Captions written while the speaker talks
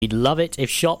We'd love it if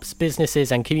shops,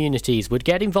 businesses and communities would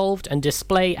get involved and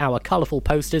display our colourful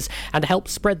posters and help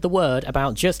spread the word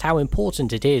about just how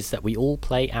important it is that we all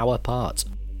play our part.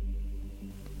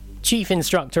 Chief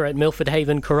instructor at Milford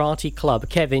Haven Karate Club,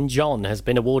 Kevin John, has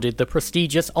been awarded the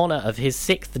prestigious honour of his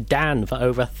 6th Dan for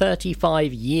over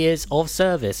 35 years of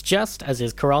service, just as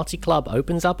his karate club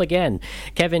opens up again.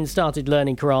 Kevin started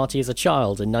learning karate as a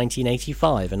child in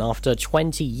 1985, and after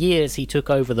 20 years he took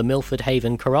over the Milford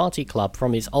Haven Karate Club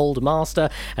from his old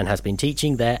master and has been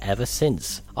teaching there ever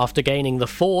since. After gaining the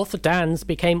 4th, Dan's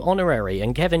became honorary,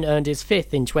 and Kevin earned his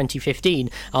 5th in 2015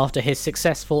 after his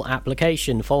successful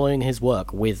application following his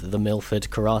work with the Milford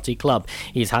Karate Club.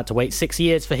 He's had to wait 6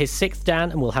 years for his 6th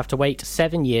Dan and will have to wait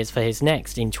 7 years for his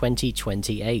next in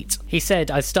 2028. He said,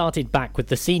 "I started back with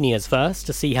the seniors first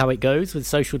to see how it goes with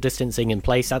social distancing in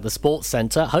place at the sports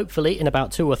centre. Hopefully in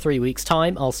about 2 or 3 weeks'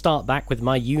 time I'll start back with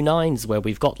my U9s where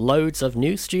we've got loads of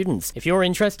new students. If you're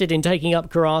interested in taking up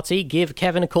karate, give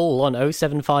Kevin a call on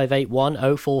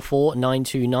 07581 044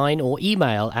 929 or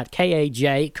email at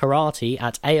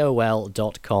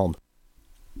kajkarate@aol.com.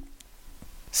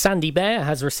 Sandy Bear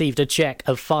has received a cheque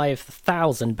of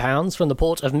 £5,000 from the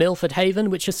Port of Milford Haven,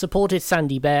 which has supported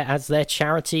Sandy Bear as their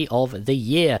charity of the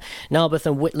year. Narberth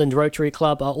and Whitland Rotary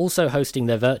Club are also hosting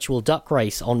their virtual duck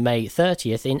race on May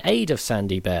 30th in aid of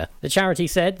Sandy Bear. The charity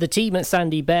said, "The team at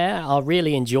Sandy Bear are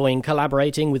really enjoying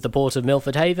collaborating with the Port of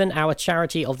Milford Haven, our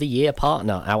charity of the year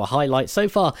partner. Our highlight so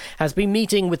far has been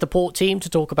meeting with the Port team to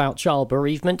talk about child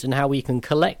bereavement and how we can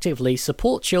collectively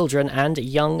support children and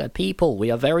young people.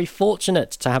 We are very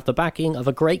fortunate to have the backing of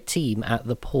a great team at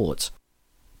the Port."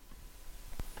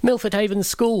 Milford Haven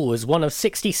School was one of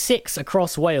 66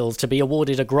 across Wales to be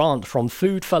awarded a grant from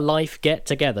Food for Life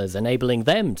get-togethers, enabling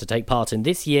them to take part in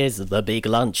this year's The Big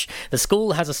Lunch. The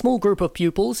school has a small group of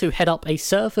pupils who head up a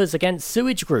Surfers Against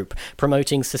Sewage group,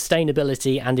 promoting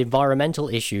sustainability and environmental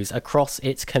issues across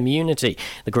its community.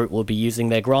 The group will be using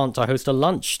their grant to host a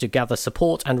lunch to gather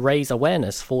support and raise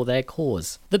awareness for their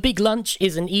cause. The Big Lunch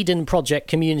is an Eden Project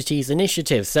Communities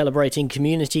initiative celebrating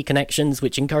community connections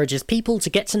which encourages people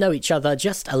to get to know each other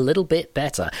just a little bit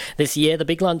better. This year, the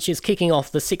Big Lunch is kicking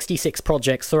off the 66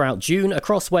 projects throughout June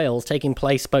across Wales, taking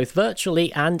place both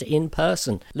virtually and in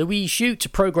person. Louise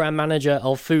Shute, Programme Manager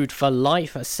of Food for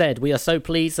Life, said, "We are so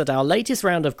pleased that our latest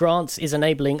round of grants is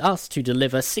enabling us to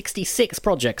deliver 66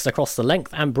 projects across the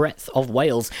length and breadth of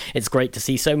Wales. It's great to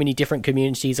see so many different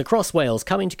communities across Wales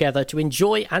coming together to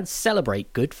enjoy and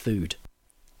celebrate good food."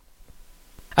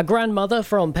 A grandmother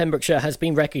from Pembrokeshire has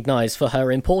been recognised for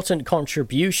her important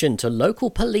contribution to local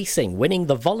policing, winning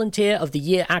the Volunteer of the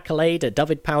Year accolade at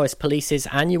Dyfed-Powys Police's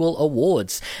annual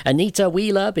awards. Anita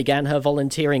Wheeler began her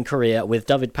volunteering career with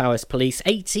Dyfed-Powys Police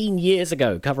 18 years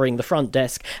ago, covering the front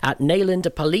desk at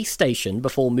Neyland Police Station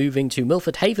before moving to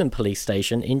Milford Haven Police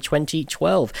Station in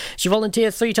 2012. She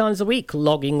volunteers 3 times a week,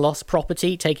 logging lost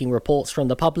property, taking reports from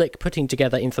the public, putting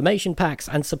together information packs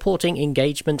and supporting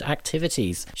engagement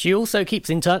activities. She also keeps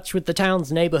in touch with the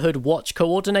town's neighbourhood watch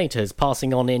coordinators,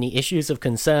 passing on any issues of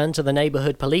concern to the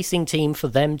neighbourhood policing team for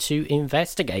them to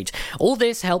investigate. All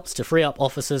this helps to free up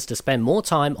officers to spend more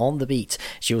time on the beat.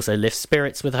 She also lifts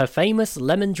spirits with her famous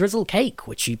lemon drizzle cake,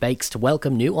 which she bakes to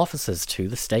welcome new officers to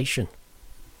the station.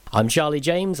 I'm Charlie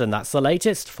James, and that's the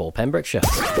latest for Pembrokeshire.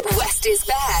 West is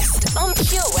best on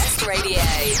Pure West Radio.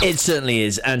 It certainly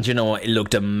is, and you know what? It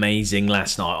looked amazing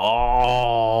last night.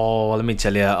 Oh, let me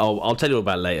tell you. I'll tell you all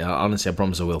about it later. Honestly, I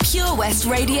promise I will. Pure West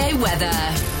Radio weather.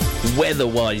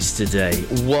 Weather-wise today,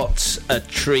 what a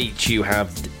treat you have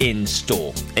in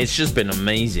store. It's just been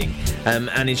amazing.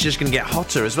 And it's just going to get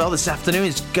hotter as well this afternoon.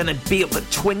 It's going to be up at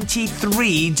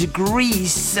 23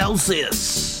 degrees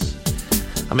Celsius.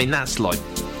 I mean, that's like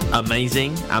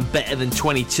amazing and better than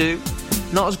 22.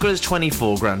 Not as good as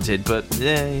 24, granted, but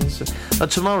yeah.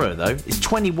 Tomorrow, though, it's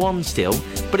 21 still,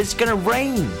 but it's going to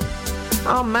rain.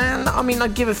 Oh, man, I mean,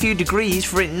 I'd give a few degrees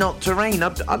for it not to rain.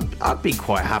 I'd be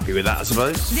quite happy with that, I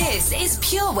suppose. This is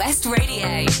Pure West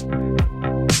Radio.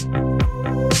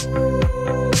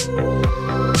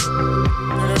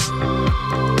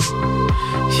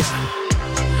 Yeah.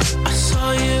 I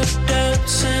saw you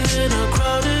dancing in a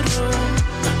crowded room.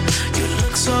 You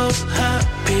look so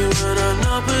happy when I'm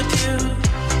not with you.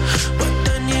 But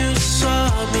then you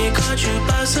saw me, caught you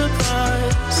by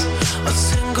surprise. A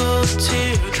single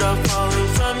teardrop falling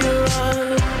from your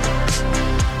eye.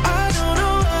 I don't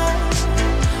know why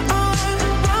I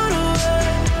run away.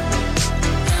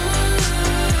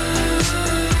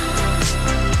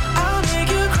 I'll make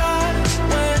you cry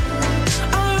when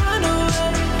I run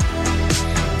away.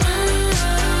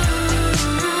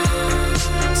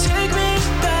 Take me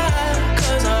back,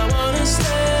 'cause I wanna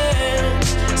stay.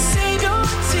 Save your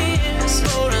tears.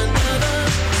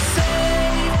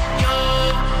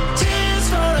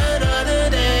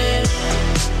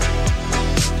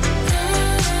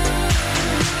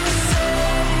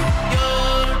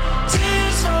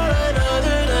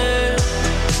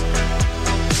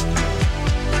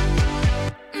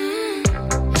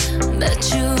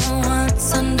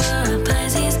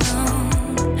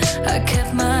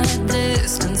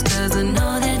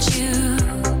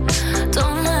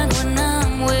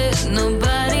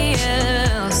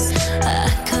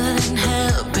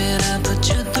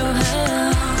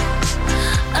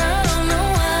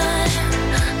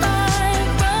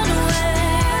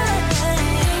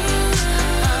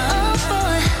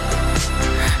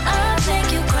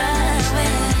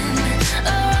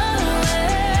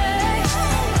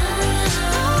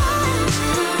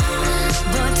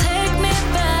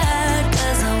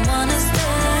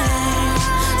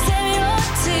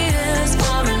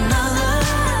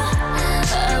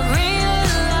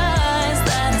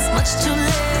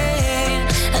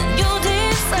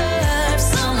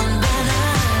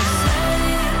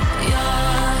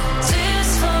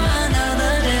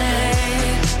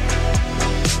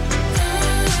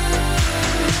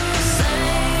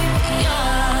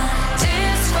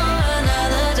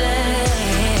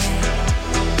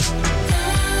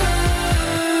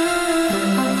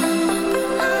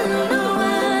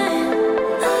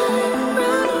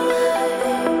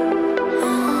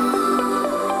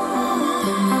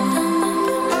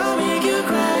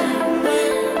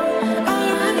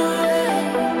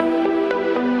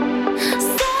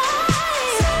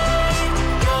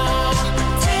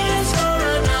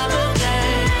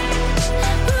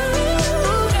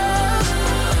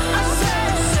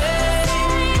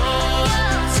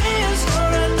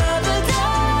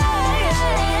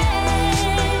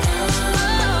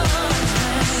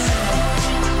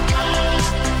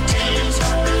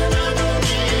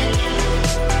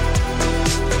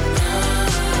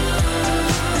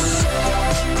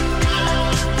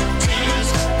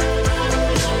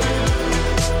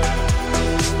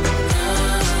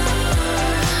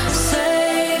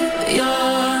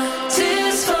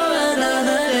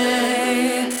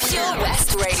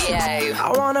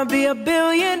 wanna be a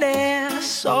billionaire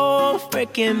so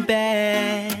freaking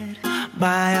bad.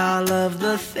 Buy all of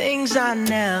the things I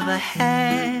never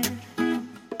had.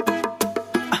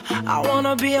 I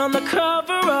wanna be on the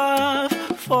cover of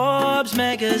Forbes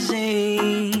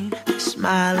magazine,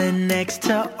 smiling next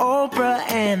to Oprah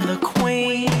and the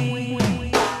Queen.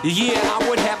 Yeah, I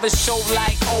would have a show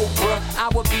like Oprah. I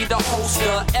would be the host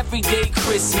of Everyday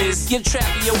Christmas. Give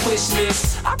Travi a wish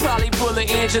list. I'd probably pull a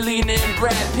Angelina and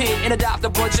Brad Pitt and adopt a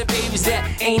bunch of babies that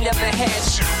ain't never had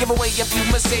shit. Give away a few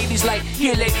Mercedes like,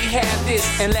 here lady, have this.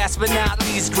 And last but not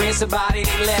least, grant somebody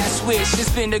their last wish. It's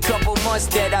been a couple months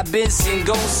that I've been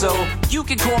single, so you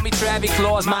can call me Travi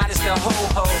Claus minus the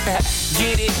ho-ho.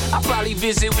 Get it? I'll probably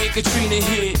visit where Katrina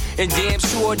hit, and damn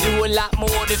sure do a lot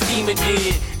more than FEMA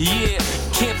did. Yeah,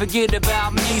 can't forget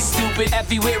about me, stupid.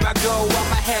 Everywhere I go,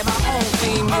 I'ma have my own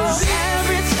theme music. Oh,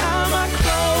 every time I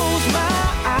close my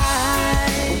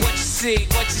eyes, What you see,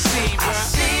 bro? I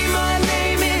see my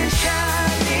name in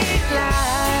shining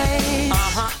lights.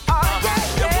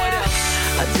 What up?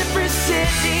 A different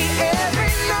city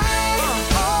every night.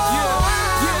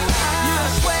 I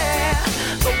swear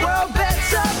the world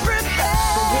better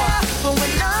prepare for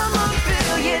when I'm a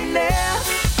billionaire.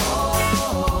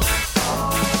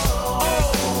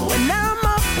 When I'm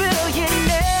a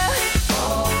billionaire.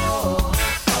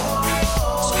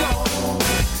 Let's go.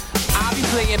 I'll be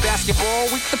playing basketball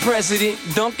with the president,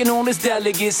 dunking on his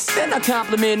delegates. Then I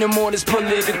compliment him on his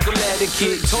political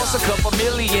etiquette. Toss a couple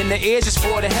million in the air just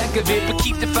for the heck of it, but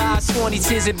keep the 5s, 20s,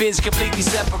 10s, and bins completely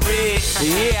separate.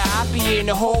 Yeah, I'll be in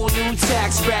a whole new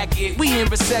tax bracket. We in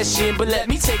recession, but let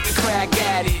me take a crack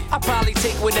at it. I'll probably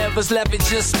take whatever's left and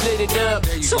just split it up,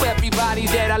 so everybody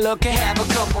that I love can have a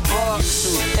couple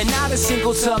bucks. And not a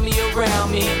single tummy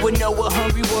around me would know what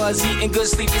hungry was, eating good,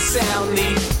 sleeping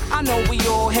soundly. I know we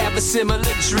all have a similar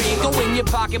dream. Go in your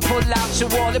pocket, pull out your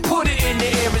wallet, put it in the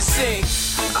air and sing.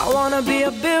 I wanna be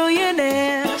a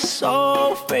billionaire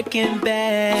so freaking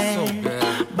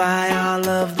bad. Buy all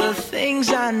of the things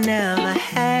I never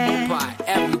had. Buy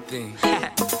everything.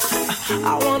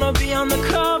 I wanna be on the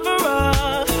cover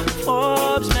of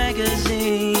Forbes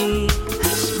magazine,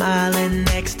 smiling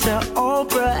next to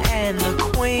Oprah and the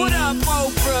Queen. What up,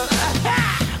 Oprah?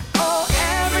 Oh,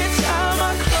 every time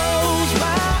I close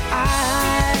my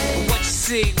eyes, What you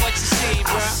see, bro?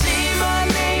 I see my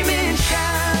name in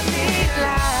shining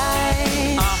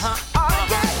lights.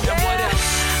 What up?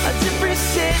 A different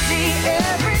city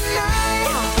every night.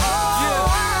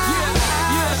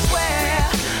 I swear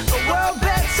the world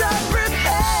better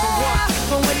prepare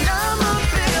for when I'm a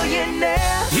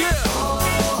billionaire. Yeah.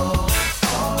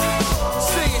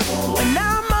 Sing it. When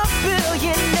I'm a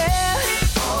billionaire.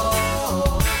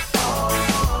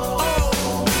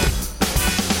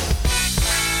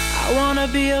 I wanna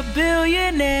be a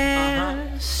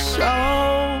billionaire so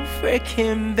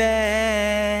freaking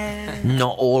bad.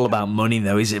 Not all about money,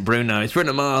 though, is it, Bruno? It's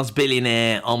Bruno Mars,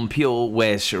 Billionaire, on Pure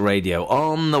West Radio.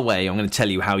 On the way, I'm going to tell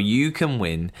you how you can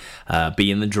win,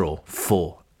 be in the draw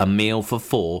for a meal for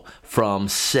 4 from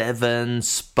 7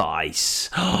 Spice.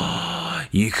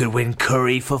 You could win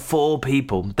curry for 4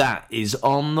 people. That is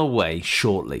on the way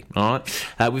shortly. All right.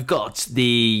 We've got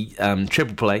the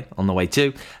triple play on the way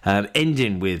too,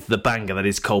 ending with the banger that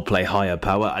is Coldplay Higher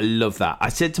Power. I love that. I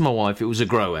said to my wife it was a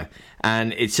grower,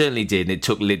 and it certainly did, and it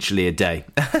took literally a day.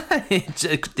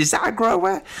 Is that a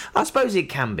grower? I suppose it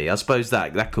can be. I suppose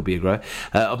that could be a grower.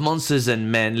 Of Monsters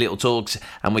and Men, Little Talks,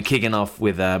 and we're kicking off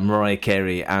with Mariah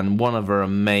Carey and one of her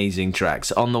amazing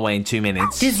tracks. On the way in 2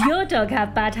 minutes. Does your dog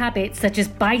have bad habits such as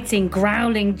biting,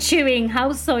 growling, chewing,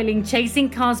 house soiling, chasing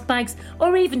cars, bikes,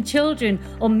 or even children?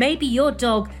 Or maybe your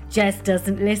dog just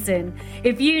doesn't listen?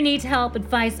 If you need help,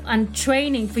 advice, and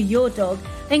training for your dog,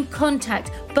 then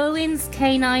contact Bowen's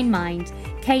Canine Mind.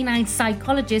 Canine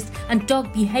psychologist and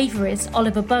dog behaviourist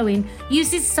Oliver Bowen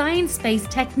uses science-based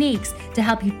techniques to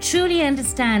help you truly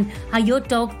understand how your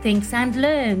dog thinks and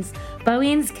learns.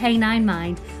 Bowen's Canine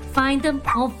Mind. Find them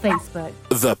on Facebook.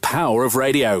 The power of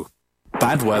radio.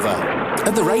 Bad weather.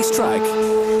 At the racetrack.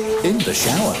 In the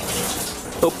shower.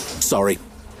 Oh, sorry.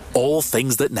 All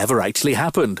things that never actually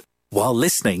happened. While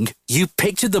listening, you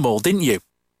pictured them all, didn't you?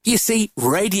 You see,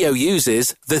 radio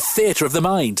uses the theatre of the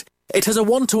mind. It has a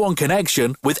one-to-one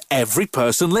connection with every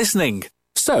person listening.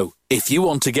 So, if you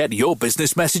want to get your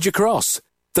business message across,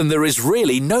 then there is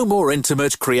really no more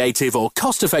intimate, creative or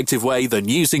cost-effective way than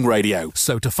using radio.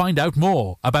 So to find out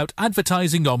more about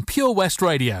advertising on Pure West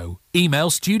Radio, email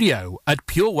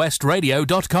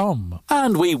studio@purewestradio.com.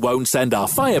 And we won't send our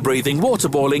fire-breathing,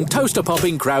 water-boiling,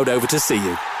 toaster-popping crowd over to see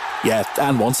you. Yeah,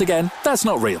 and once again, that's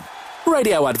not real.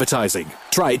 Radio advertising.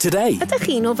 Try it today. Ydych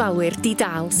chi'n ofawyr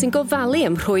di-dal sy'n gofalu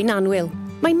am rhwy'n annwyl?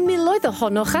 Mae miloedd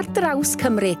ohonoch ar draws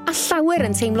Cymru a llawer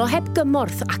yn teimlo heb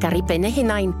gymorth ac ar ei ben eu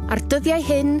hunain, a'r dyddiau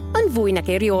hyn yn fwy nag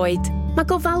erioed. Mae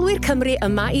Gofalwyr Cymru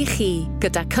yma i chi,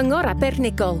 gyda cyngor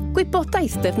abernigol,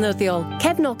 gwybodaeth defnyddiol,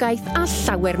 cefnogaeth a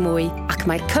llawer mwy, ac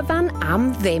mae'r cyfan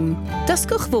am ddim.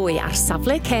 Dysgwch fwy ar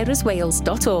safle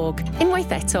carerswales.org.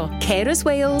 Unwaith eto,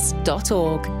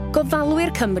 carerswales.org. Gofalwyr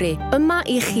Cymru, yma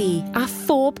i chi, a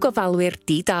phob gofalwyr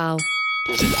di-dal.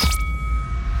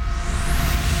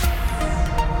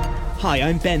 Hi,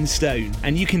 I'm Ben Stone,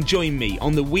 and you can join me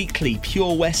on the weekly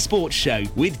Pure West Sports Show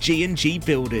with G&G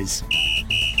Builders.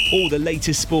 All the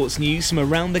latest sports news from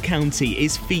around the county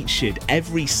is featured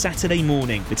every Saturday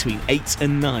morning between 8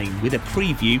 and 9 with a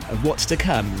preview of what's to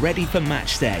come ready for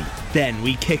match day. Then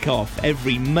we kick off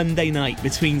every Monday night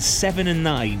between 7 and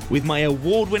 9 with my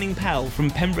award-winning pal from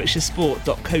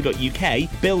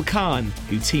PembrokeshireSport.co.uk, Bill Kahn,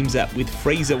 who teams up with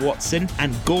Fraser Watson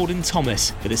and Gordon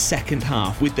Thomas for the second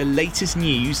half with the latest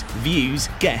news, views,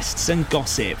 guests and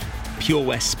gossip. Pure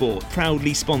West Sport,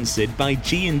 proudly sponsored by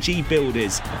G&G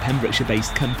Builders, a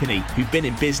Pembrokeshire-based company who've been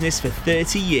in business for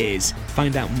 30 years.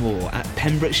 Find out more at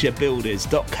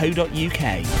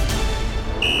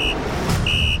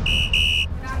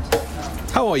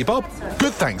pembrokeshirebuilders.co.uk. How are you, Bob?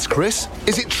 Good, thanks, Chris.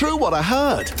 Is it true what I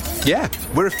heard? Yeah,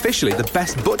 we're officially the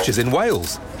best butchers in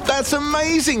Wales. That's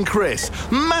amazing, Chris.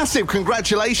 Massive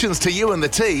congratulations to you and the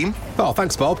team. Oh,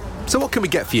 thanks, Bob. So what can we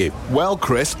get for you? Well,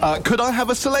 Chris, could I have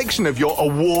a selection of your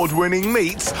award-winning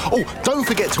meats? Oh, don't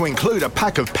forget to include a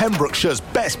pack of Pembrokeshire's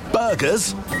best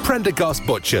burgers. Prendergast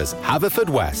Butchers,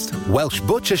 Haverfordwest, Welsh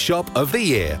Butcher Shop of the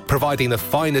Year, providing the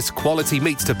finest quality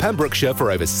meats to Pembrokeshire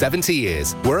for over 70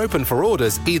 years. We're open for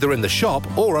orders either in the shop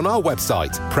or on our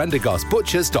website,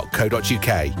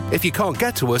 prendergastbutchers.co.uk. If you can't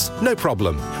get to us, no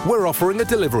problem. We're offering a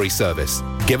delivery service.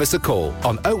 Give us a call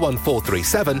on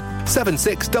 01437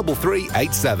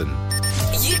 763387.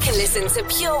 You can listen to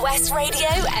Pure West Radio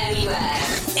anywhere.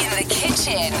 In the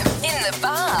kitchen, in the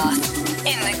bath,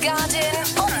 in the garden,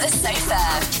 on the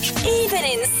sofa, even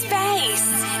in space.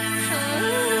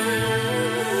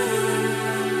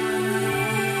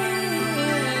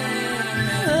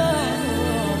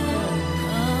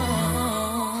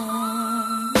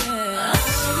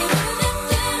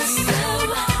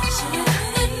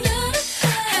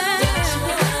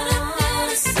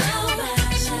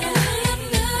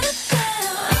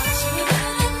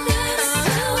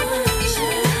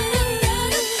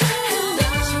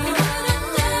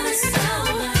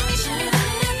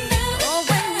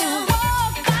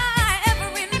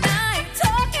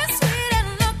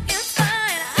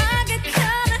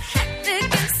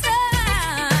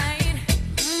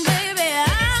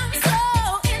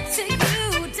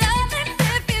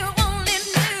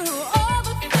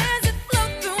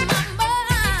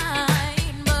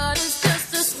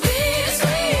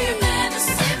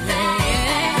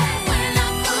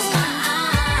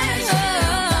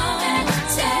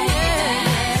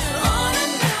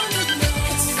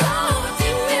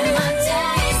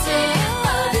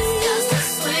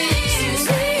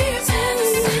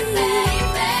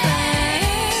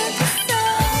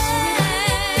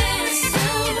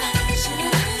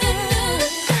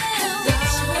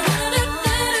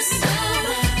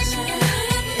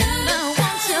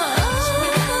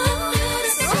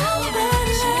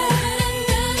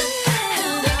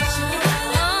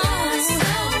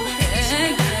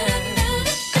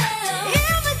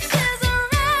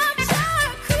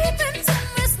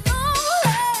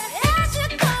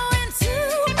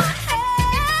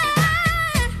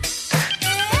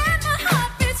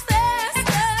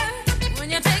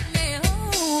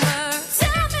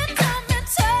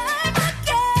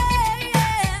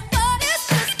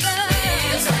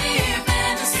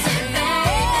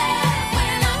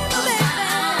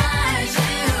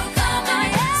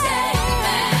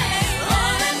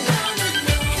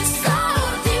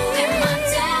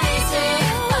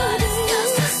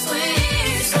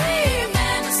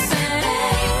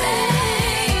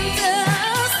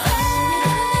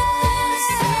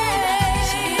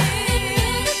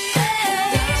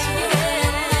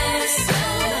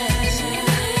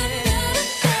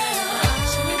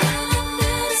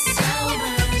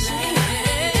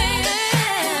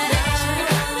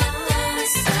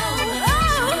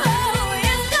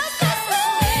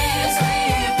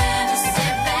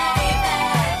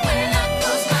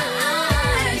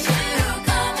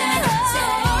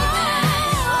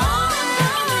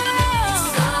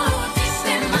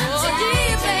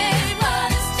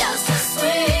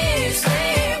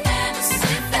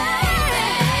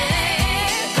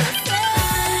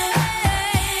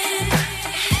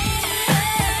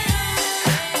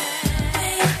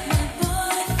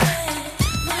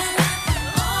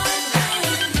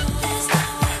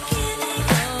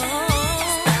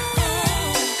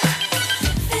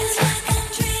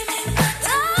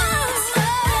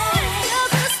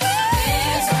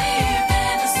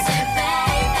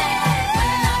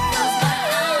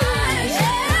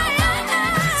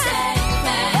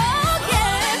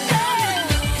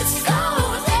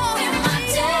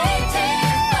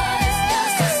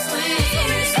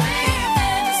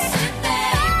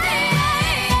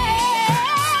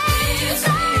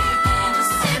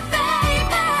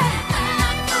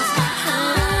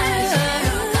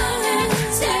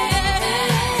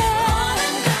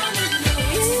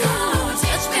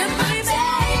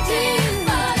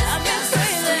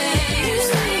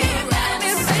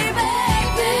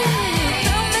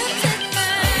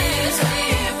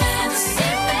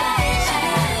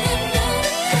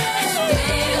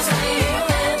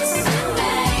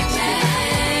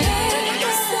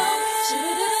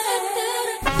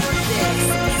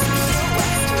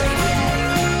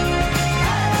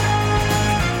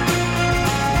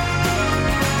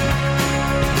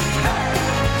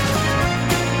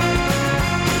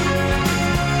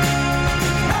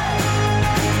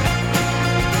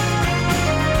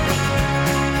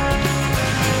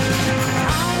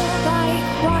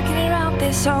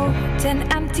 around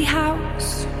an empty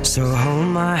house. So hold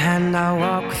my hand, I'll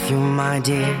walk with you, my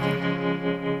dear.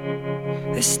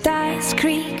 The stars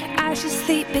creak as you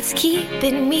sleep, it's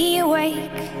keeping me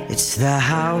awake. It's the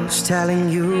house telling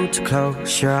you to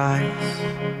close your eyes.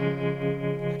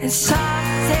 And some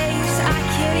days I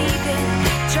can't even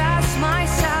trust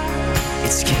myself.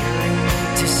 It's killing me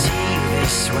to see you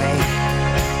this way.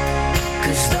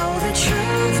 'Cause though the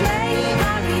truth may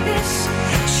vary, this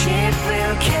ship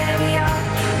will carry our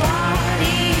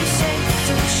bodies safe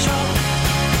to shore.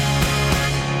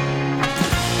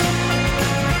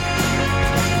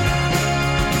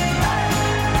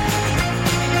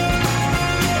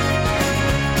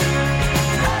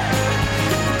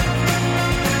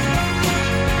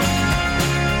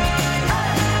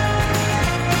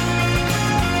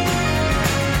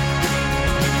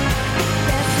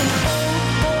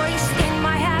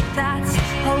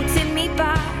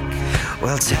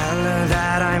 Well, tell her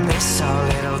that I miss our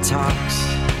little talks.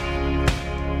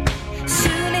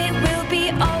 Soon it will be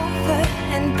over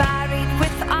and buried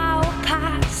with our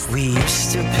past. We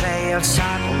used to play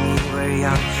outside when we were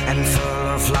young and full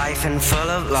of life and full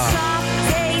of love. Some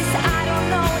days I don't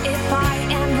know if I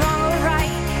am wrong or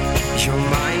right. Your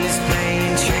mind is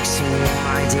playing tricks on you,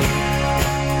 my dear.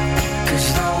 'Cause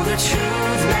though the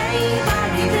truth may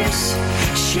vary, this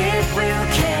ship will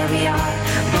carry our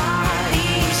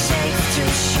bodies safe to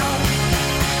shore.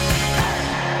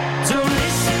 Don't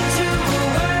listen to a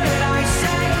word I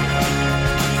say.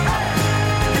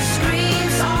 The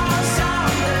screams all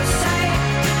sound the same.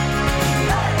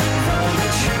 Though the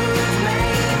truth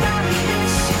may vary,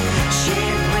 this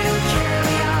ship will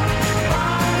carry our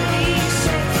bodies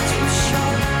safe to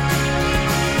shore.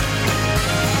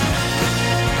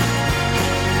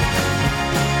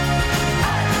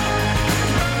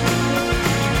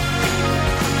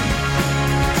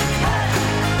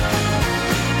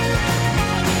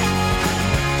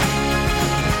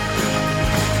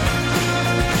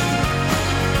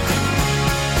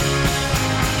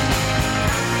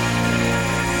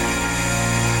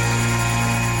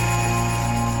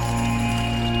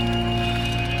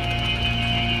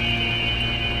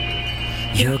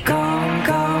 You're gone,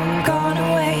 gone, gone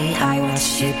away. I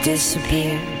watched you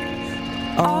disappear.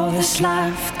 All that's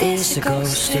left is a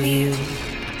ghost of you.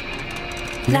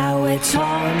 Now we're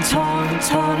torn, torn,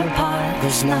 torn apart.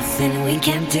 There's nothing we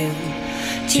can do.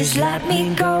 Just let me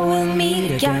go, we'll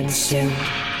meet again soon.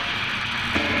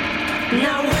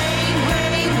 Now wait,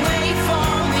 wait, wait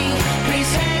for me.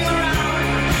 Please hang around.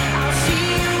 I'll see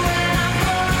you when I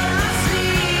fall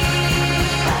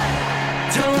asleep.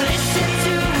 Don't listen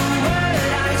to a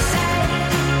word I say.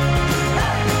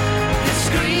 The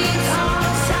screams all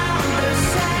sound the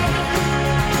same.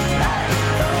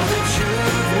 Though the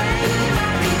truth may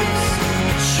vary, this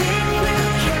ship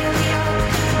will carry our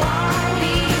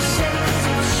bodies safe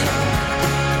to shore.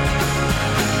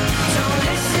 Don't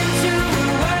listen to a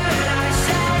word I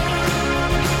say.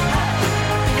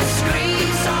 The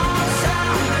screams all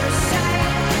sound the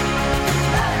same.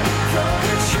 Though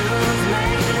the truth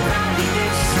may vary,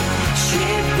 this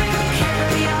ship will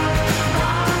carry our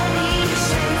bodies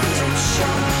safe to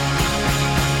shore.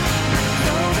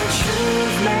 Though the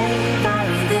truth may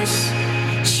vary, this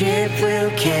ship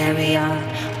will carry our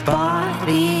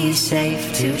bodies safe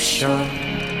to shore.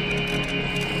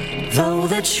 Though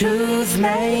the truth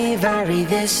may vary,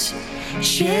 this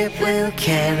ship will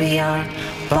carry our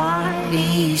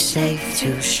bodies safe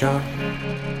to shore.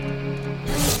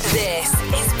 This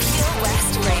is Pure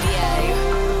West Radio.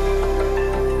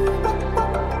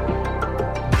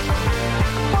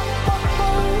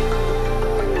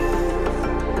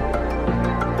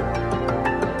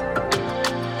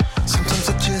 Sometimes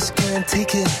I just can't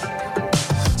take it.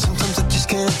 Sometimes I just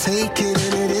can't take it,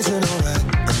 and it isn't alright.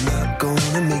 I'm not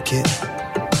gonna make it.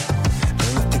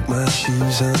 And I think my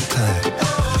shoes untied.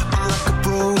 I'm like a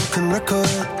broken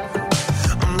record.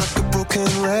 I'm like a broken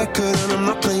record, and I'm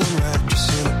not playing right. Just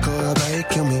cynical, I bet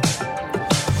kill me.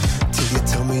 Till you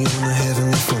tell me on the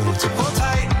heavenly phone to hold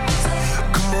tight.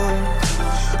 Come on,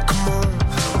 come on.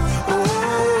 Oh,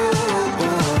 oh,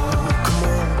 come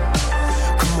on,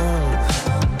 come on.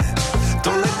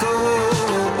 Don't let go.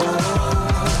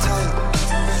 Hold tight,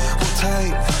 hold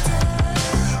tight.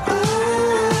 Oh,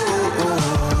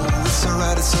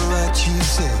 it's alright, you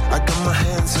said. I got my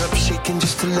hands up shaking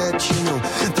just to let you know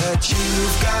that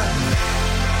you've got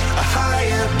a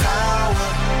higher power.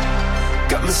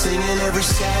 Got me singing every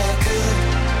second,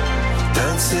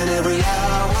 dancing every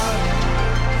hour.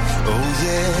 Oh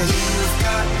yeah, you've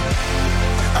got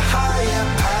a higher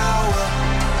power,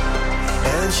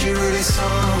 and she really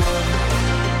someone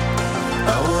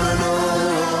I wanna know.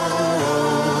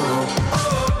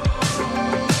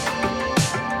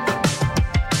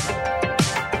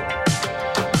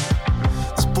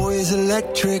 is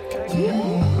electric.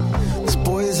 This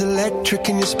boy is electric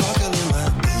and you're sparkling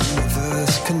like the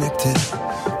universe connected.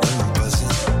 When I'm buzzing,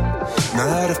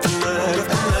 night after night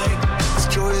after night. This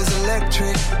joy is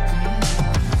electric.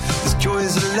 This joy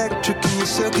is electric and you're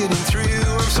circuiting through.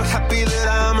 I'm so happy that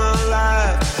I'm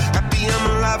alive. Happy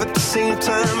I'm alive at the same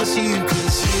time as you.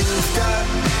 Cause you've got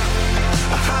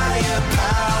a higher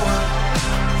power.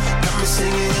 Got me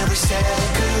singing every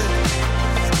second,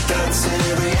 dancing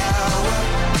every hour.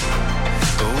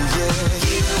 Oh yeah,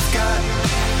 you've got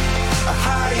a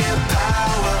higher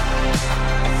power.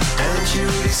 And you're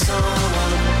really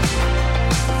someone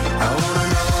I wanna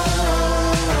know.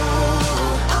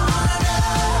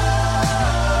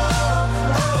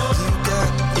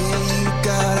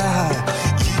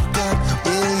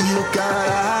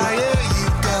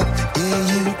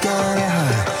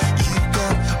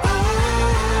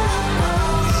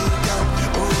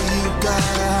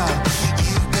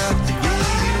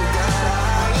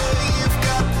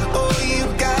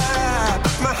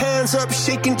 Up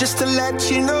shaking just to let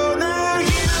you know now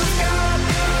you've got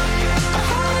a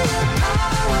higher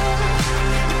power.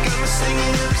 You got me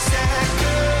singing every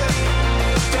second,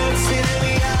 dancing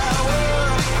every hour.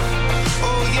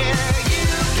 Oh yeah,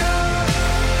 you've got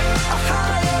a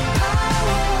higher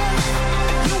power.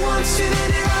 You want it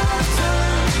in your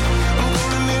lifetime. I'm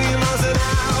going a million miles an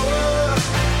hour.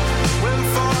 When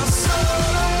for so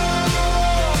long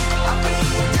I've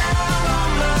been down on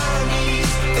my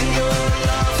knees in your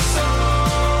love.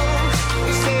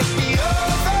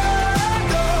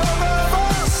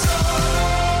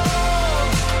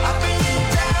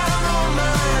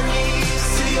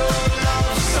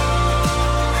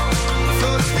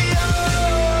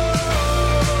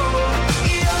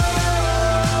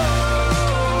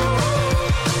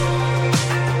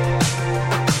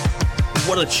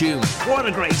 What a tune. What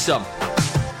a great song.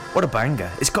 What a banger.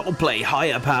 It's Coldplay,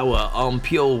 Higher Power on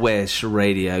Pure West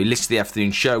Radio. Listen to the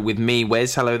afternoon show with me,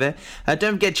 Wes. Hello there.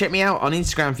 Don't forget to check me out on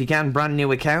Instagram if you can. Brand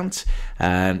new account.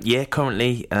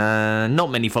 Currently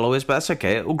not many followers, but that's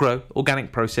okay. It'll grow.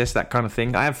 Organic process, that kind of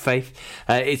thing. I have faith.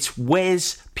 It's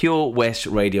Wes Pure West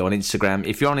Radio on Instagram.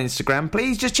 If you're on Instagram,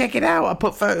 please just check it out. I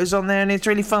put photos on there and it's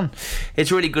really fun. It's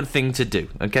a really good thing to do.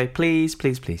 Okay, please,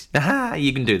 please, please. Aha,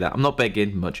 you can do that. I'm not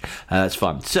begging much. It's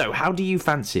fun. So, how do you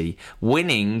fancy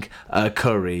winning a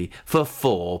curry for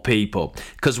 4 people?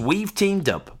 Because we've teamed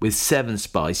up with 7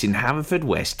 Spice in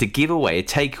Haverfordwest to give away a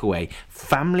takeaway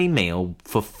family meal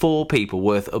for 4 people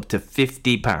worth up to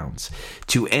 £50.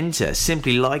 To enter,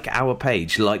 simply like our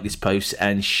page, like this post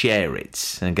and share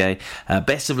it. Okay,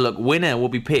 best of luck. Winner will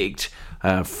be picked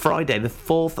Friday the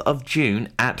 4th of June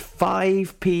at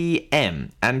 5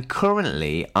 p.m. And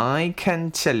currently, I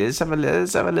can tell you, let's have a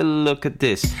little look at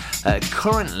this.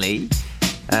 Currently,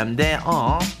 there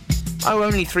are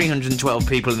only 312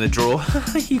 people in the draw.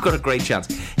 You've got a great chance.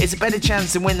 It's a better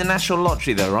chance than win the National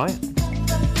Lottery though, right?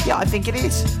 Yeah, I think it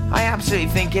is. I absolutely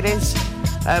think it is.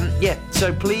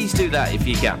 So please do that if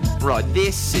you can. Right,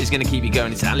 this is going to keep you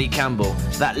going. It's Ali Campbell.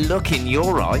 That look in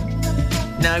your eye.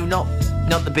 No, not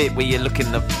the bit where you're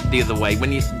looking the other way.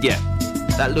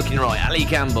 That look in your eye. Ali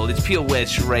Campbell. It's Pure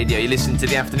West Radio. You listen to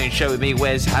the afternoon show with me,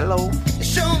 Wes. Hello.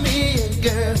 Show me a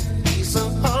girl, peace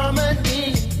of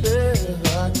harmony.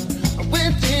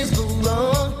 When things go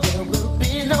wrong, there will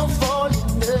be no falling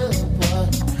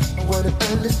apart. I wanna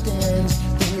understand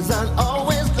things aren't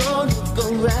always gonna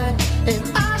go right, and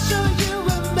I'll show you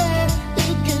a man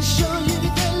who can show you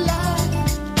the light.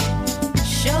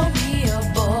 Show me a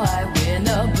boy with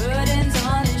no burdens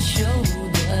on his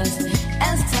shoulders.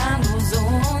 As time goes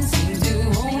on, seems to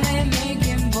only make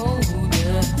him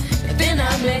bolder. But then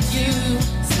I met you,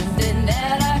 something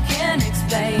that I can't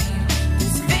explain.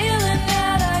 This feeling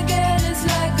that I get is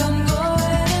like I'm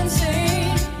going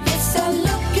insane. It's a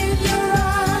look in your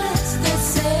eyes that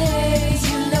says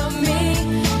you love me,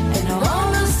 and I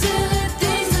wanna say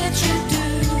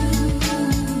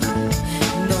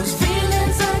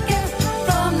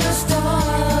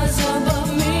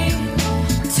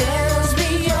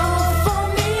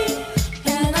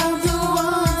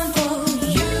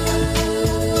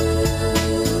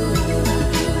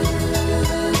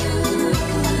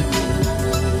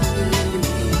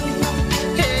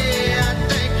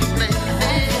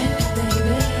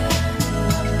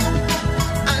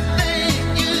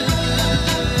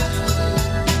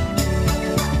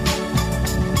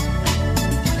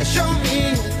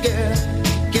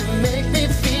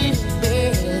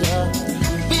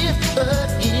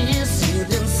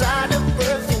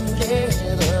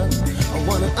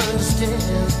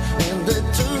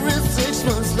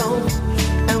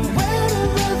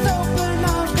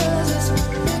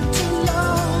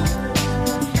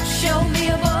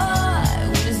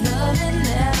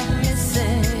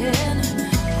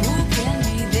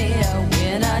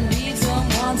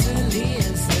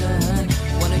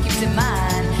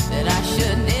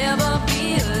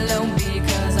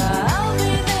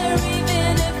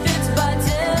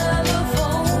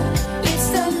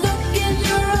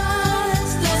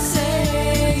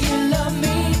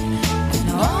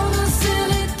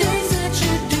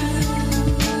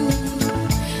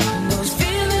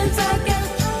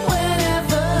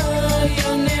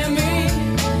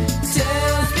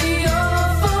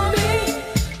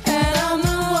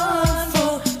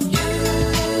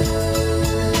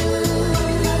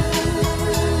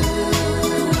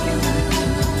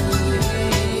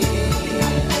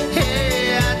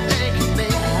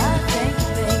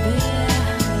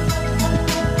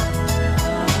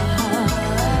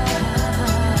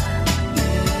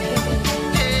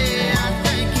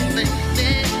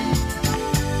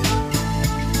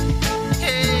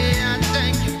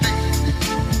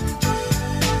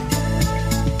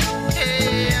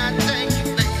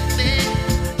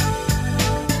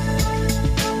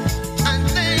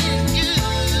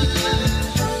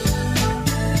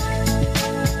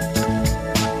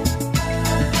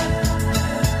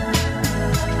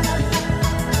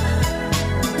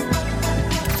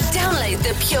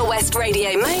the Pure West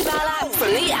Radio mobile app from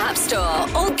the App Store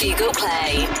or Google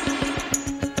Play.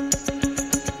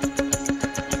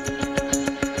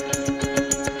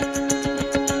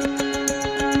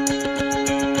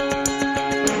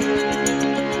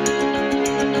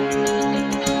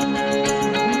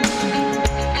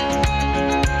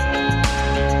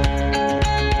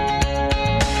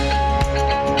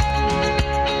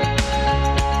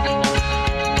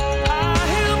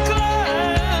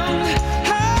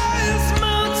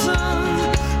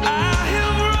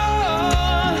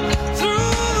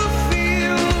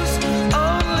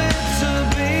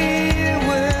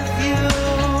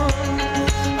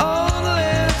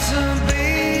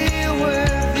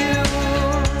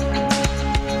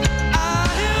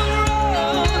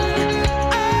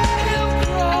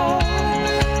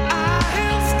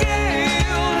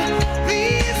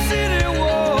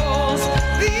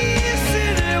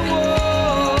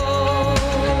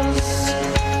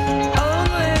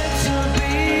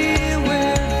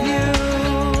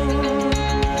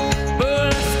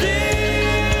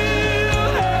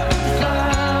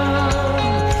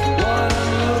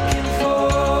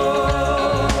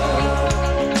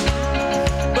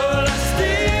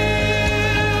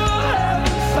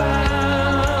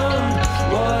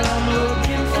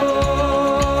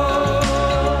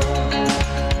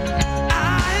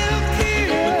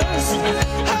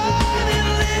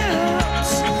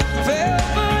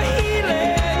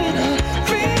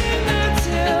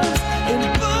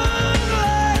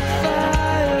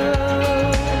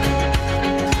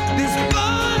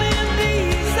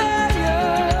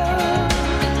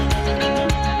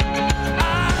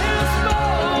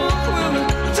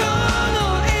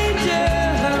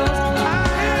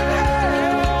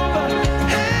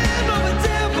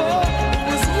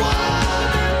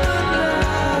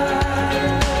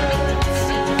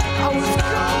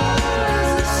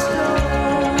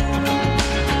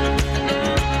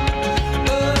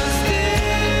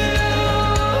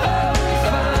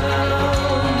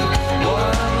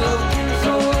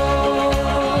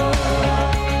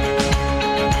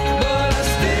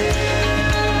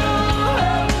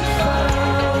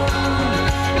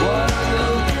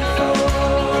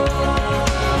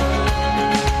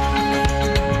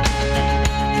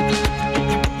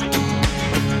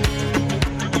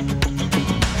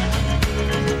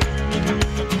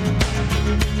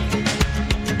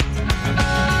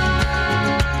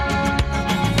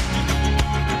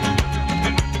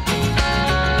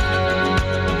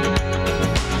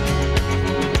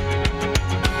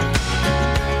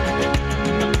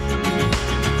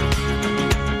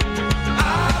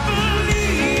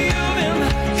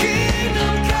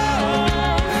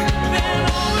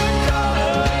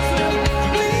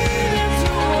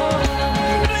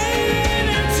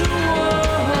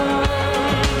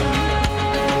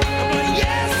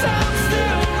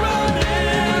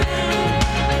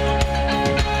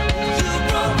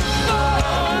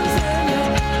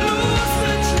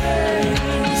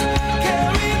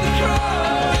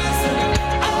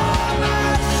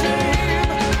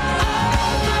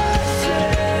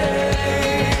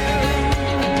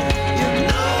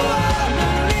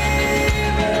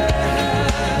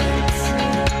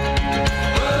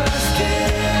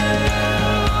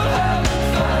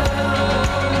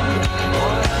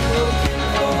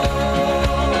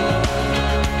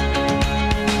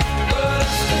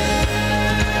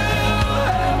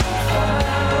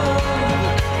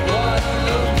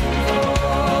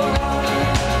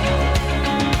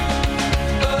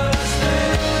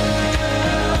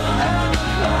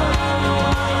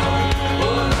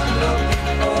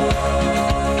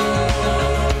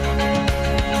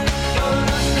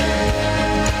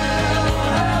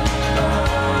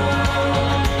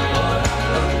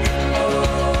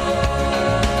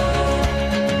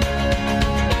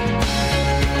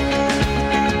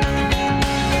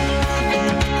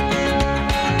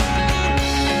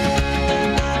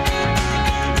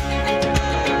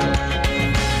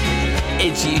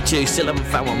 It's you two, still haven't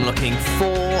found what I'm looking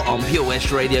for on Pure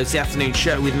West Radio. It's the afternoon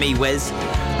show with me, Wes.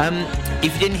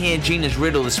 If you didn't hear Gina's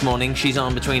riddle this morning, she's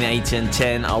on between 8 and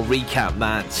 10. I'll recap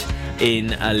that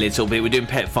in a little bit. We're doing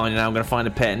pet finding now. I'm going to find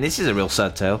a pet, and this is a real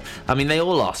sad tale. I mean, they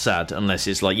all are sad, unless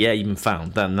it's like, yeah, you've been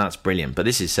found. Then that's brilliant. But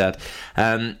this is sad.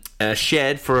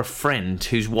 Shared for a friend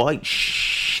whose white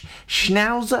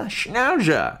schnauzer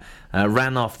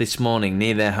ran off this morning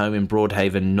near their home in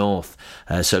Broadhaven North.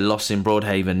 So lost in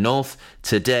Broadhaven North.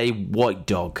 Today, white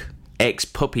dog,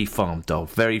 ex-puppy farm dog,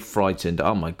 very frightened.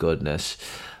 Oh my goodness.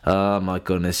 Oh my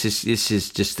goodness, this is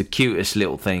just the cutest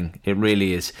little thing. It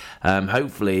really is.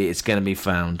 Hopefully it's going to be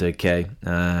found, okay?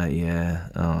 Yeah,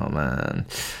 oh man.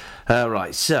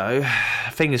 Right, so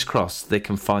fingers crossed they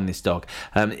can find this dog.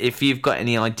 If you've got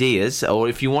any ideas, or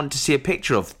if you want to see a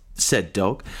picture of said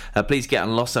dog, please get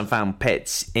on Lost and Found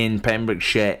Pets in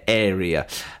Pembrokeshire area.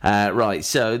 Right,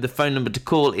 so the phone number to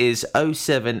call is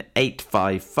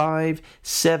 07855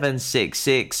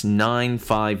 766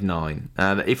 959.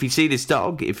 If you see this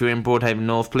dog, if you're in Broadhaven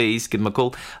North, please give them a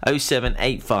call.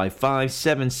 07855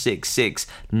 766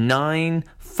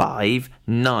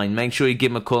 959. Make sure you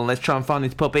give them a call and let's try and find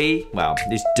this puppy, well,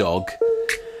 this dog,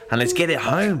 and let's get it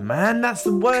home, man. That's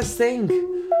the worst thing.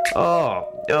 Oh,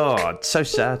 it's so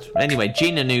sad. Anyway,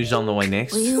 Gina News on the way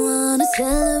next. We wanna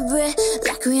celebrate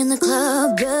like we're in the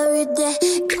club every day.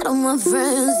 Got all my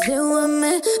friends here with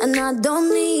me, and I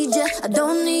don't need you.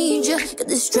 Got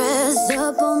this stress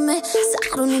up on me, so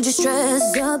I don't need you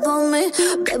stress up on me.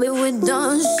 Baby, we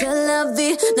done, c'est la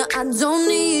vie. No, I don't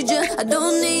need you.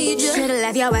 Should've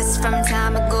left your ass from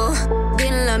time ago.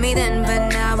 Didn't love me then, but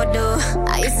now I do.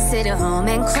 I used to sit at home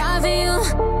and cry for you.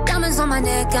 Diamonds on my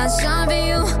neck, I shine for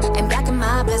you. Ain't blocking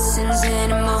my blessings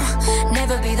anymore.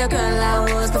 Never be the girl I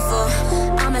was before.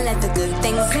 I'ma let the good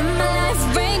things in my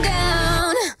life rain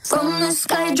down. From the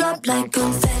sky, drop like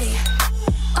confetti.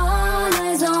 All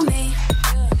eyes on me.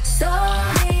 So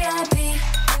VIP.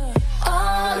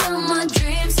 All of my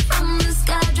dreams. From the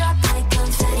sky, drop like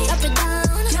confetti. Up and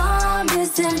down. You're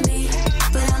missing me,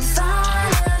 but I'm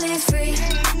finally free.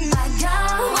 I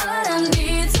got what I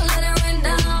need, so let it rain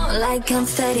down like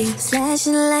confetti.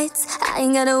 Flashing lights, I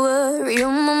ain't gotta worry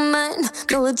on my mind.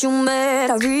 Know what you made,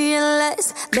 I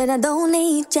realize that I don't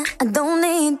need you.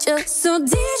 So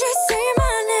DJ, say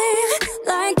my name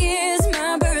like it's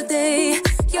my birthday.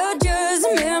 You're just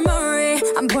a memory.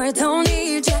 I'm poor, I don't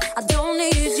need you.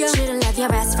 Should've left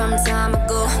your ass from time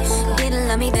ago. Didn't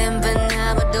love me then, but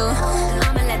now I do.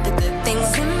 I'ma let the good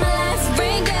things in my life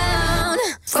rain down.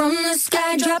 From the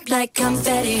sky, drop like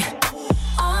confetti.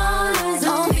 All eyes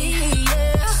on me.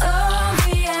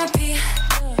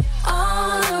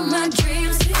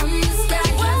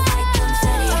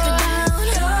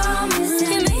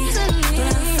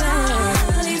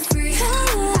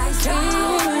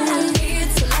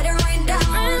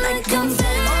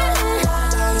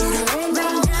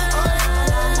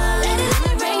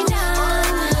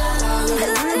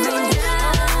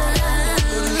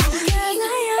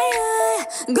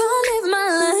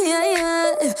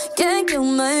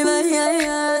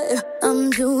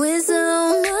 I'm doing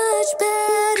so much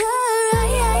better.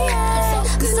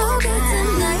 So good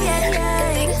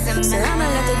tonight. So I'ma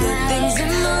let the good things in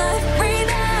my life rain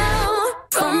down.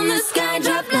 From the sky,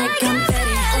 drop like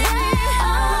confetti.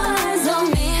 All eyes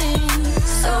on me.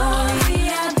 So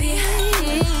VIP.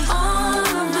 All of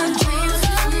my dreams.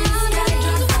 From the sky,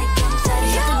 drop like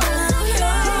confetti.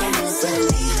 You're missing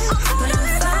me, but I'm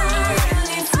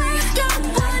finally free. I got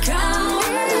what I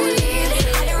need.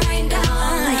 Let it rain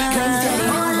down like confetti.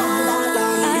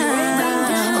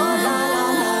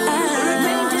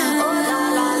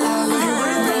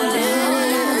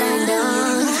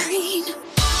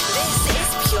 This is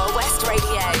Pure West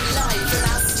Radio, live from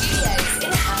our studios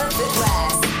in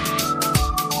Haverfordwest.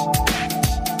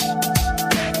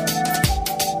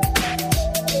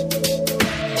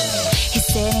 He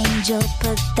said, Angel,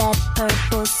 put that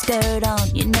purple skirt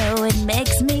on. You know it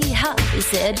makes me hot. He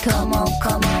said, come on,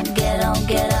 get up,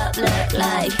 look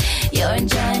like you're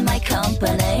enjoying my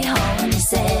company. Oh, and he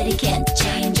said he can't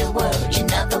change a word. You're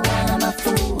not the one of my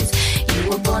fools. You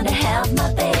were born to have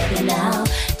my baby now.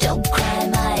 Don't cry,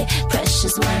 my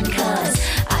precious one, 'cause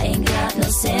I ain't got no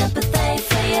sympathy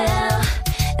for you.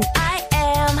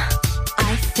 And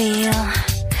I feel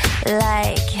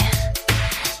like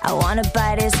I wanna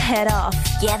bite his head off.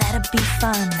 Yeah, that'd be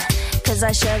fun, 'cause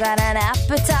I sure got an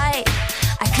appetite.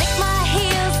 I clicked my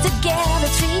heels together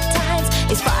 3 times.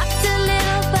 It sparked a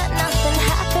little, but nothing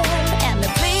happened. And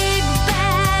the big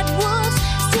bad wolf's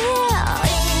still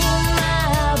in my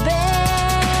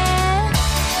bed.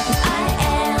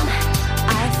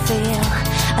 I feel,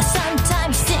 I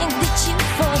sometimes think that you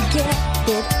forget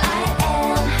that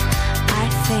I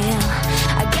feel,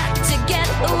 I got to get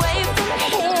away from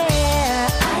here.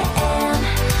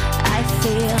 I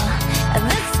feel,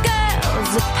 this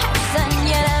girl's a person,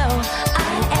 you know.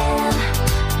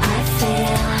 I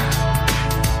feel.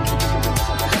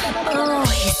 Oh,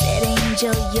 he said,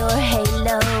 Angel, your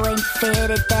halo ain't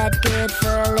fitted that good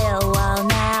for a little while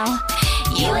now.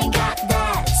 You ain't got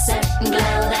that certain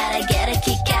glow that I get a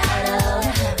kick out of.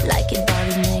 Like it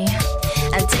bothers me.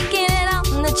 I'm taking it out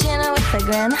on the chin with a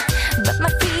grin, but my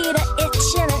feet are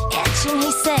itching and itching.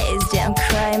 He says, don't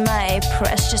cry, my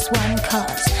precious one,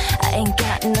 'cause I ain't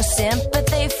got no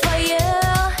sympathy for you.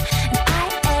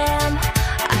 And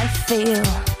I feel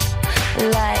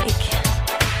like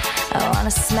wanna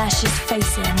smash his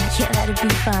face in, yeah, that'd be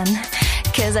fun.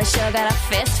 Cause I sure got a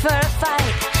fist for a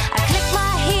fight. I clicked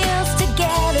my heels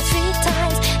together 3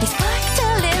 times. They sparked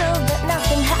a little, but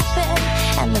nothing happened.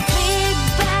 And the big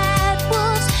bad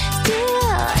wolf's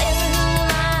still in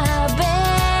my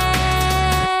bed.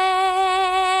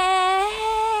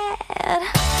 And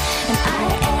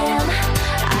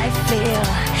I feel.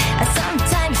 I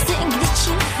sometimes think that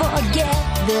you forget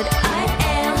that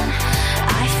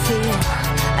I feel.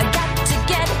 I got to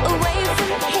get away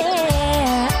from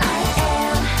here.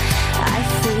 I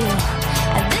feel.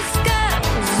 And this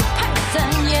girl's a person,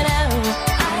 you know.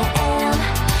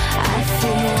 I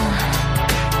feel.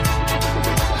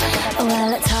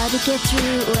 Well, it's hard to get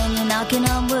through when you're knocking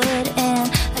on wood. And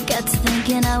I got to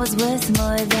thinking I was worth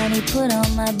more than he put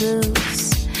on my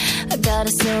boots. I got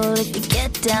a soul if you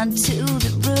get down to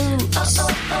the roots.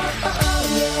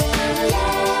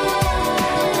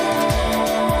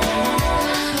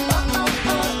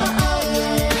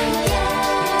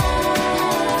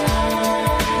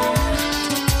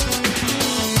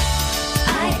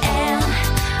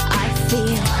 I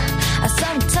feel. I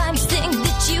sometimes think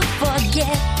that you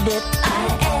forget that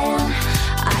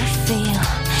I feel.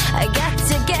 I got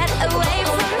to get away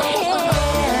from here.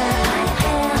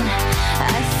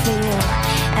 I feel.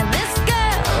 And this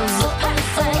girl's a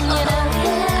person, you know.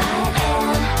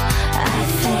 I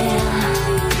feel.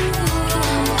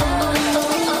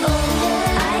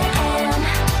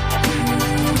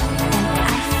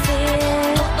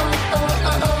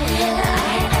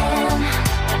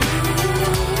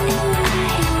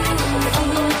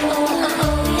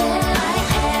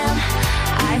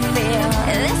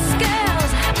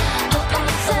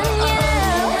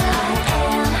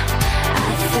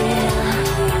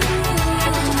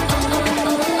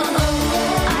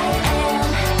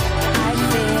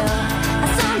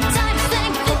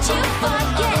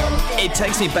 It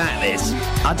takes me back, this.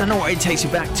 I don't know what it takes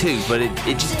me back to, but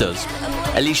it just does.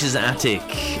 Alicia's Attic,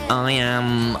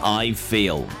 I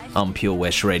Feel on Pure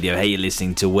West Radio. Hey, you're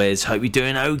listening to Wes. Hope you're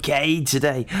doing okay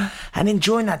today and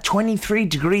enjoying that 23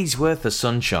 degrees worth of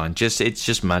sunshine. It's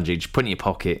just magic. Just put it in your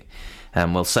pocket.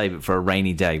 And we'll save it for a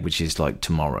rainy day, which is like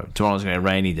tomorrow. Tomorrow's going to be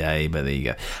a rainy day, but there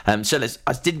you go. So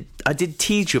I did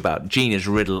tease you about Gina's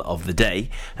riddle of the day.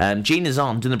 Gina's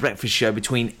on doing the breakfast show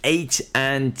between 8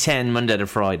 and 10 Monday to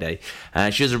Friday.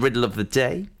 She has a riddle of the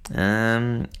day.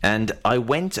 And I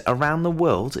went around the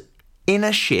world in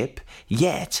a ship,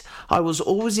 yet I was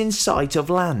always in sight of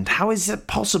land. How is that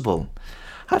possible?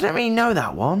 I don't really know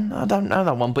that one. I don't know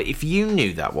that one. But if you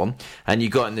knew that one and you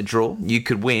got in the draw, you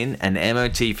could win an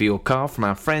MOT for your car from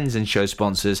our friends and show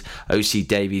sponsors, OC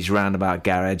Davies Roundabout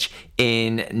Garage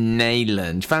in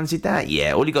Neyland. Fancy that?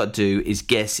 Yeah. All you got to do is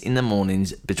guess in the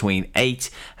mornings between 8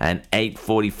 and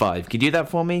 8:45. Can you do that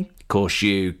for me? Of course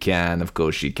you can. Of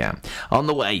course you can. On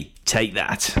the way, take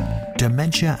that.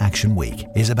 Dementia Action Week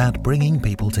is about bringing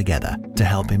people together to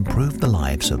help improve the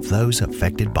lives of those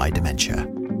affected by dementia.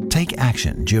 Take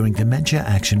action during Dementia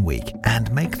Action Week and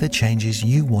make the changes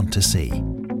you want to see.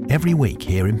 Every week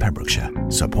here in Pembrokeshire,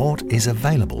 support is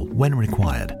available when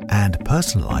required and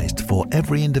personalised for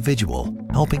every individual,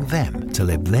 helping them to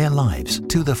live their lives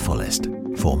to the fullest.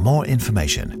 For more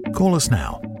information, call us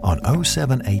now on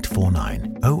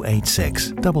 07849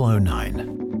 086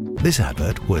 009. This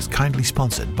advert was kindly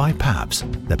sponsored by PABS,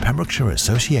 the Pembrokeshire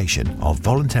Association of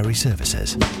Voluntary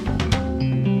Services.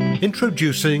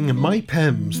 Introducing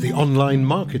 1pm, the online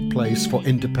marketplace for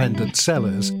independent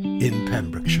sellers in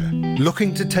Pembrokeshire.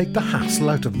 Looking to take the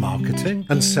hassle out of marketing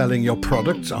and selling your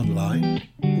products online?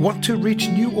 Want to reach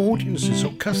new audiences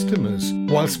or customers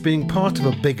whilst being part of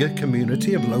a bigger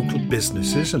community of local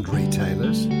businesses and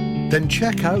retailers? Then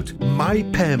check out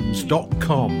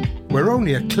mypems.com. We're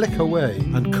only a click away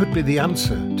and could be the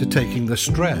answer to taking the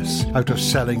stress out of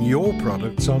selling your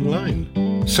products online.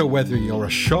 So whether you're a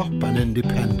shop, an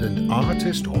independent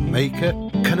artist or maker,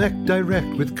 connect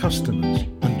direct with customers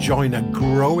and join a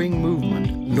growing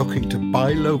movement looking to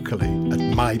buy locally at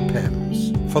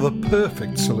MyPems. For the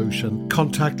perfect solution,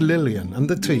 contact Lillian and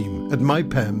the team at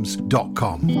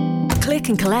mypems.com. Click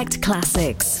and collect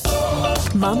classics.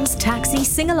 Mum's taxi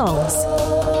sing-alongs.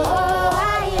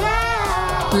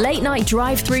 Late night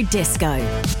drive-through disco.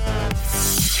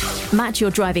 Match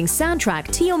your driving soundtrack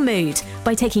to your mood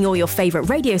by taking all your favourite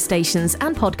radio stations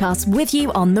and podcasts with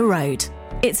you on the road.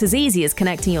 It's as easy as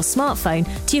connecting your smartphone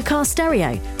to your car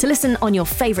stereo to listen on your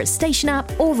favourite station app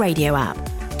or radio app.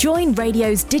 Join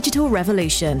radio's digital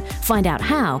revolution. Find out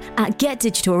how at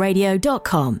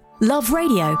getdigitalradio.com. Love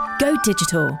radio, go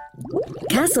digital.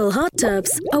 Castle Hot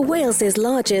Tubs are Wales's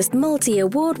largest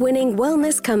multi-award-winning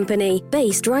wellness company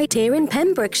based right here in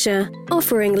Pembrokeshire,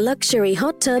 offering luxury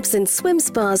hot tubs and swim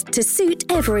spas to suit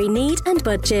every need and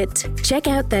budget. Check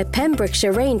out their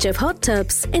Pembrokeshire range of hot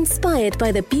tubs inspired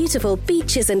by the beautiful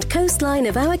beaches and coastline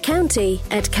of our county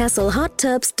at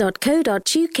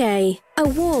castlehottubs.co.uk. A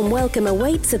warm welcome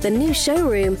awaits at the new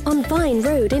showroom on Vine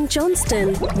Road in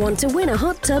Johnston. Want to win a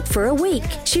hot tub for a week?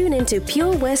 Tune into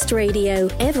Pure West Radio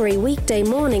every weekday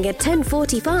morning at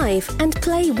 10:45 and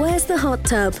play Where's the Hot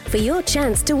Tub for your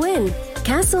chance to win.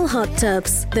 Castle Hot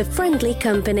Tubs, the friendly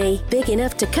company, big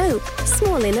enough to cope,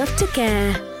 small enough to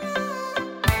care.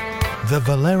 The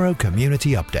Valero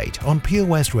Community Update on Pure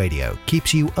West Radio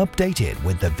keeps you updated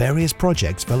with the various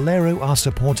projects Valero are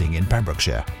supporting in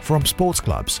Pembrokeshire, from sports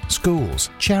clubs, schools,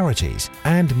 charities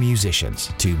and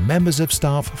musicians to members of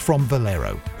staff from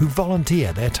Valero who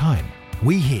volunteer their time.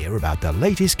 We hear about the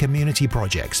latest community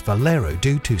projects Valero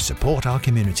do to support our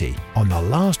community on the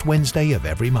last Wednesday of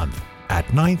every month at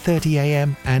 9:30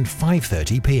 a.m. and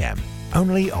 5:30 p.m.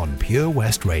 only on Pure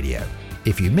West Radio.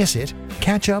 If you miss it,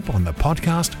 catch up on the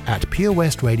podcast at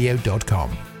purewestradio.com.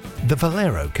 The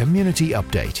Valero Community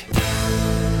Update.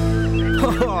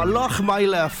 Oh,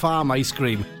 Lochmeyler Farm Ice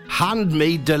Cream.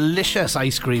 Handmade delicious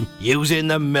ice cream using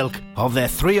the milk of their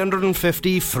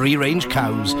 350 free-range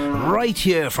cows right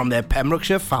here from their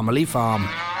Pembrokeshire family farm.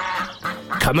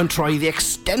 Come and try the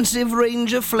extensive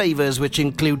range of flavours which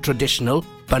include traditional,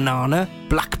 banana,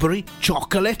 blackberry,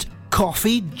 chocolate,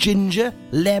 coffee, ginger,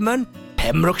 lemon,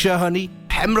 Pembrokeshire honey,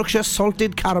 Pembrokeshire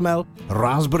salted caramel,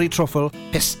 raspberry truffle,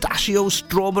 pistachio,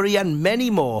 strawberry and many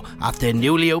more at their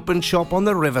newly opened shop on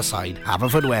the Riverside,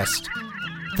 Haverfordwest.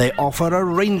 They offer a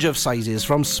range of sizes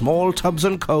from small tubs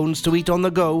and cones to eat on the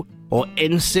go or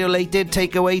insulated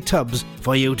takeaway tubs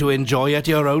for you to enjoy at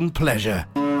your own pleasure.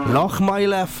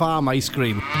 Lochmeyler Farm Ice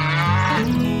Cream.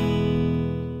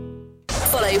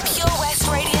 Follow Pure West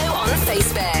Radio on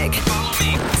Facebook.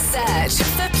 Search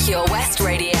for Pure West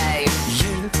Radio.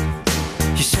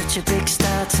 You're such a big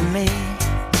star to me.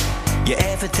 You're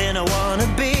everything I wanna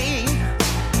be,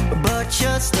 but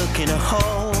you're stuck in a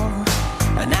hole,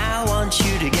 and I want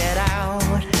you to get out.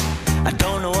 I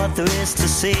don't know what there is to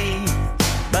see,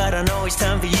 but I know it's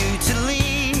time for you to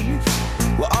leave.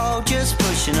 We're all just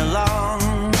pushing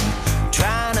along,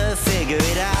 trying to figure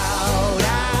it out.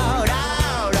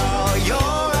 Oh,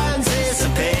 your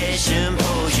anticipation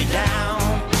pulls you down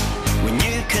when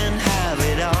you can have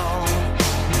it all.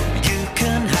 You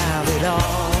can have it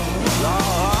all.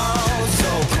 Oh,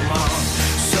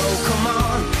 so come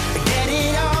on, get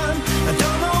it on. I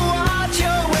don't know what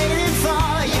you're waiting for.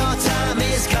 Your time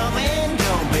is coming,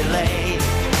 don't be late.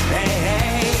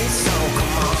 Hey, so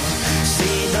come on,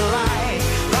 see the light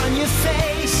on your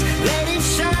face. Let it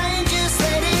shine, just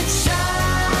let it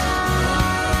shine.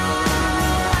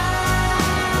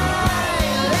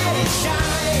 Let it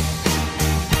shine.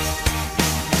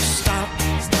 Stop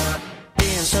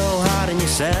being so hard on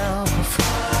yourself.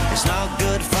 It's not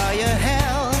good for your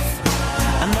health.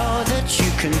 I know that you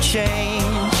can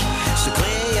change, so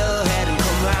clear your head and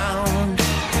come round.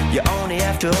 You only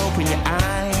have to open your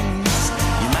eyes.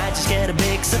 You might just get a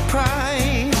big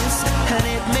surprise, and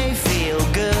it may feel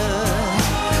good,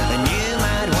 and you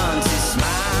might want to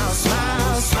smile,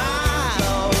 smile, smile.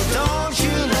 Oh, don't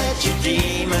you let your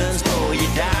demons pull you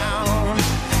down,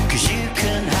 'cause you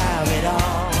can have it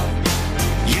all.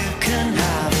 You can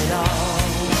have it all.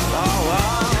 Oh,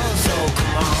 so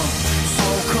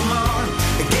come on,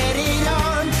 get it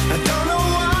on. I don't know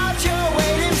what you're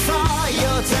waiting for.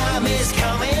 Your time is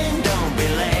coming, don't be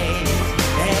late.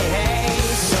 Hey,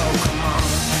 so come on,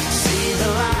 see the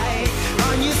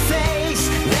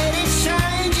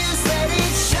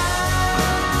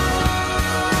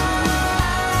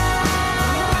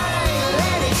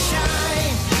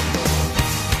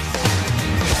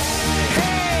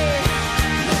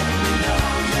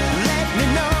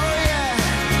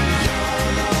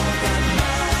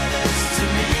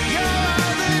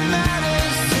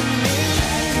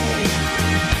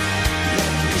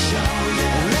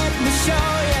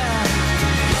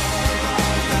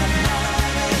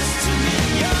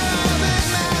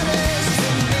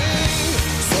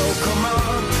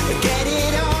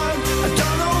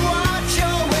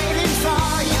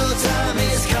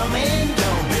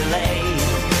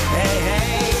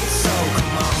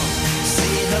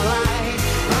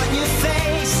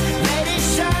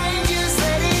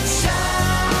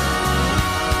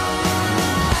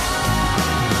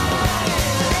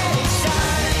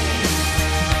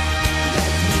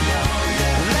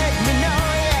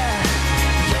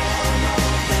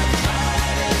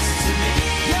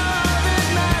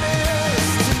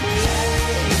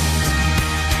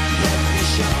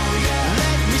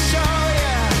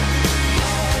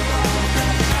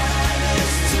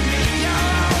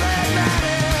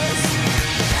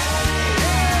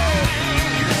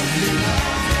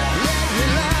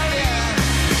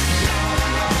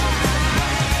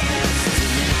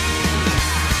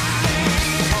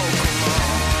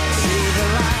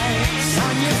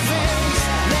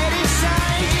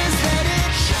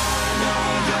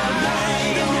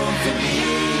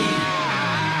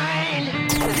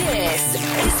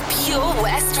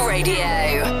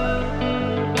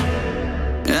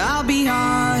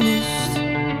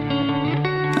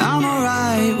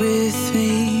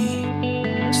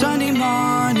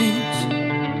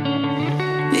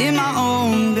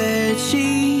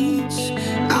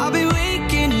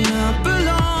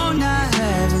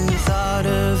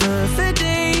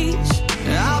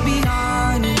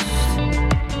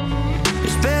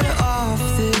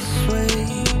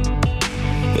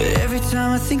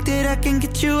can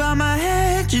get you out my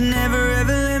head. You never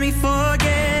ever let me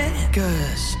forget.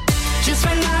 'Cause just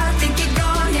when I think you're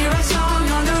gone, hear a song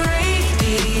on the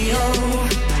radio.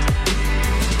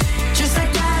 Just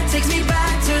like that takes me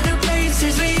back to the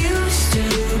places we used to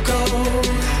go.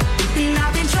 And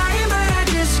I've been trying but I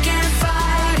just can't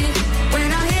fight it. When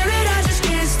I hear it I just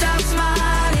can't stop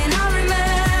smiling. I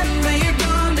remember you're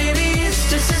gone, baby, it's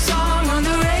just a song on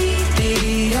the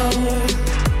radio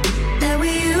that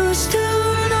we used to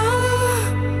know.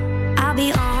 I'll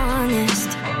be honest,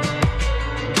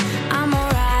 I'm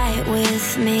alright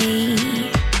with me.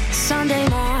 Sunday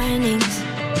mornings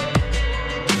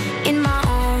in my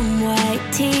own white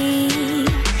tee.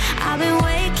 I've been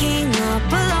waking up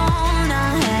alone. I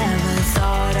haven't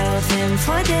thought of him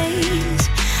for days.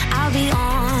 I'll be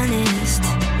honest,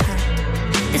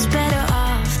 it's better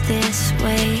off this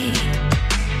way.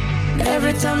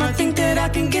 Every time I think that I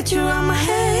can get you out my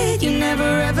head, you never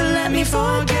ever let me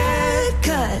forget.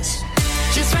 'Cause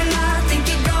just when I think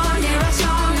you're gone, hear a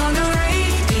song on the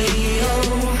radio.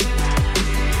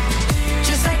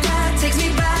 Just like that takes me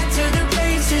back to the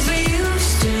places we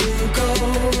used to go.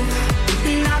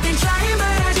 And I've been trying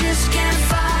but I just can't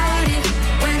fight it.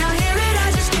 When I hear it I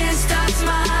just can't stop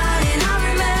smiling. I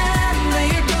remember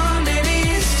you're gone, baby,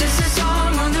 it's just a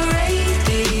song on the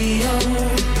radio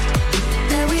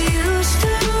that we used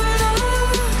to know.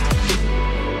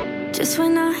 Just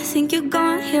when I think you're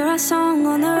gone, hear a song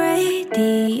on the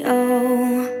radio.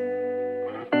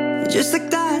 Just like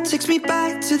that takes me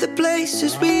back to the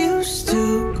places we used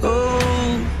to go.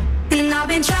 And I've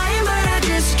been trying but I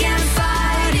just can't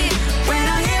fight it. When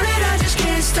I hear it I just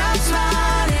can't stop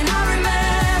smiling. I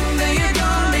remember you're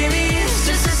gone, baby, it's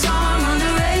just a song on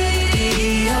the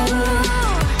radio.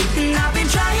 And I've been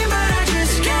trying but I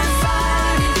just can't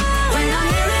fight it. When I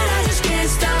hear it I just can't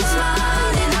stop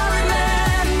smiling. I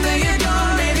remember you're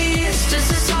gone, baby, it's just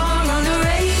a song on the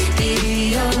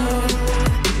radio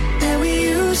that we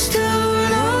used to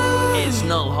know. It's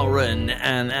Noel Horan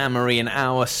and Anne-Marie and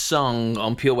our song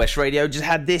on Pure West Radio. Just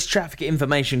had this traffic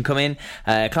information come in.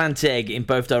 Clanteg in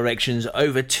both directions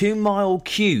over 2 mile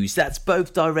queues. That's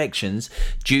both directions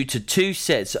due to 2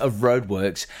 sets of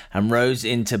roadworks and roads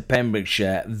into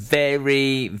Pembrokeshire.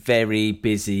 Very, very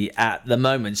busy at the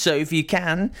moment. So if you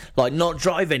can, like, not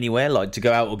drive anywhere, like to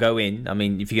go out or go in. I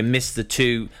mean, if you can miss the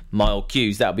 2 mile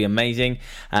queues, that would be amazing.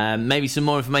 Maybe some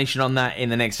more information on that in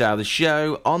the next hour of the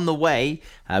show. On the way,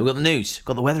 we've got the news,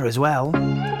 got the weather as well.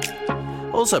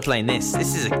 Also playing this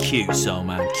is a cute song,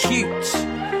 man. Cute.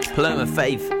 Paloma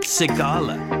Faith,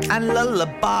 Sigala, and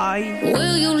Lullaby.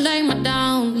 Will you lay me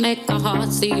down, make my heart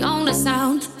the only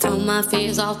sound, throw my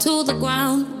fears all to the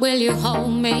ground? Will you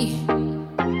hold me?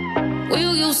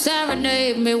 Will you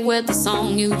serenade me with the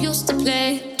song you used to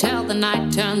play till the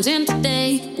night turns into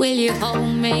day? Will you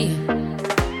hold me?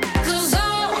 'Cause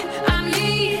all I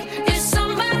need is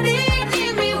somebody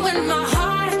near me when my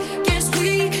heart gets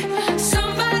weak.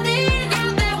 Somebody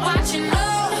out there watching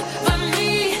over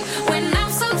me when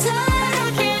I'm so tired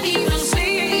I can't even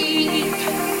sleep.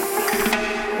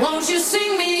 Won't you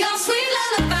sing me your sweet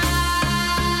lullaby?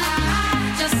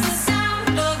 Just the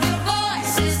sound of your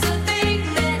voice is the thing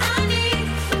that I need.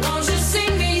 Won't you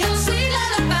sing me your sweet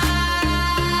lullaby?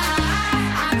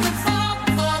 I could fall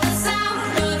for the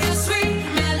sound of your sweet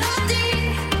melody.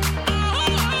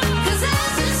 'Cause I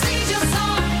just need your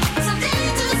song, something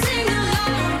to sing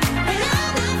along. When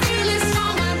I'm not feeling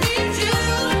strong, I need you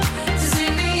to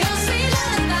sing me your sweet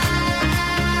lullaby.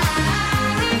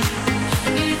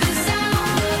 Need the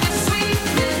sound of your sweet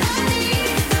melody,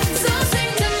 so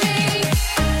sing to me.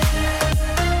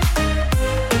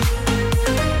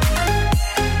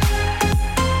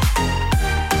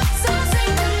 So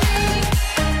sing to me.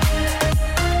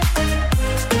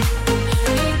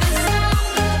 Need the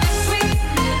sound of your sweet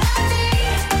melody,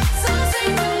 so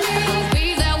sing to me. I'll be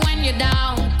there when you're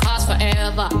down, 'cause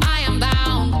forever I am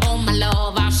bound. Oh my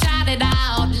love, I'll shout it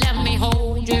out, let me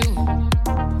hold you.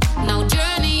 No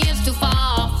journey is too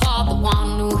far for the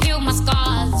one who healed my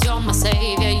scars. You're my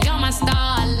savior, you're my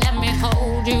star, let me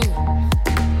hold you.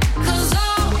 'Cause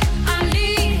all I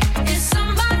need is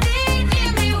somebody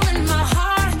near me when my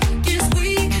heart gets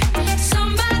weak.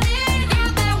 Somebody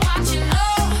out there watching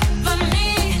over me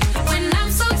when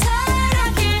I'm so tired I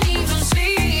can't even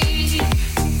sleep.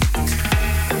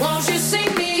 Won't you sing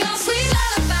me your sweet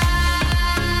lullaby?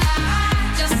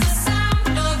 Just the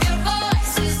sound of your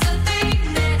voice is the thing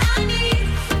that I need.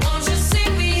 Won't you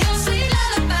sing me your sweet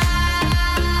lullaby?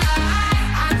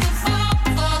 I could fall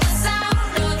for the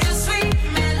sound of your sweet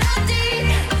melody,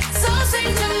 so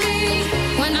sing to me.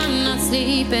 When I'm not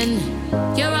sleeping,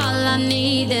 you're all I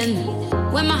need, and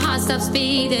when my heart stops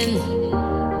beating,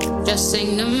 Just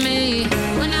sing to me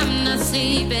when I'm not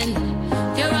sleeping.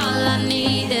 You're all I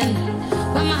need, and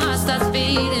when my heart starts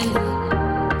beating,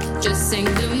 just sing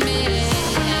to me.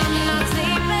 When I'm not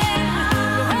sleeping,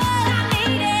 you're all I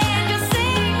need, and just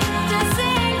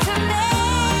sing to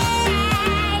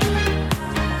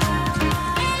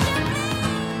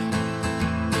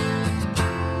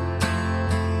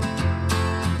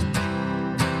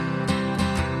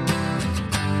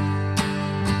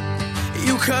me.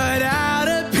 You cut out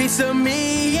a piece of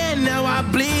me, and now I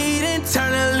bleed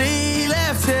internally.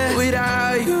 Left here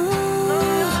without you,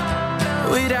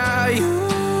 without you.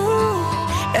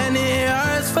 And it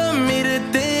hurts for me to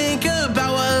think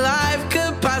about what life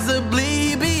could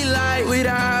possibly be like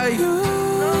without you,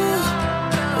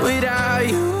 without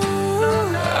you.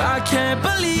 I can't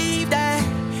believe that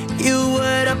you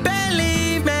would have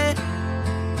believed me.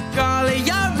 All of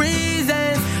your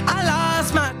reasons, I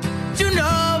lost my. You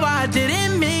know I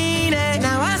didn't mean it.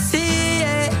 Now I see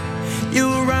it. You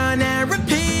run and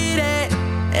repeat it,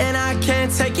 and I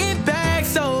can't take it back.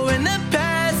 So in the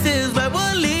past is where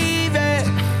we'll leave it.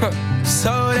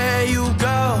 So there you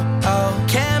go. Oh,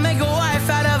 can't make a wife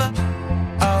out of her.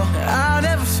 Oh, I'll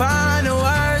never find the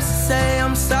words to say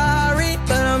I'm sorry,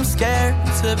 but I'm scared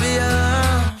to be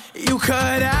alone. You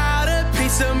cut out a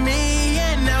piece of me,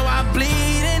 and now I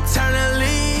bleed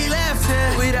internally. Left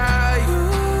here without you,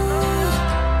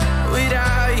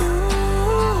 without you.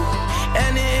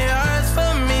 And it hurts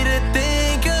for me to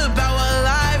think about what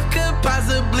life could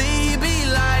possibly be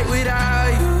like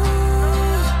without you,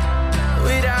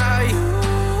 without you.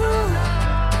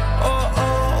 Oh,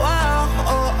 oh, wow,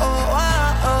 oh, oh, wow,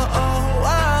 oh, oh,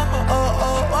 wow, oh,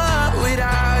 oh, wow.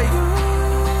 Without you,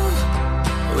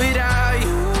 without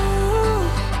you.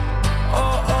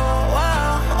 Oh, oh, wow,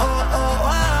 oh, oh,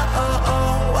 wow, oh,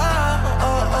 oh, wow,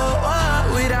 oh, oh, wow.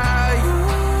 Without you,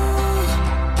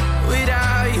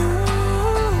 without you.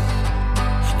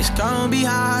 It's gonna be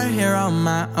hard here on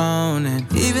my own, and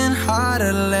even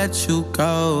harder to let you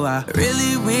go. I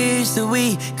really wish that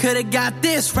we could've got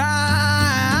this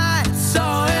right. So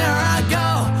here I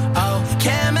go. Oh,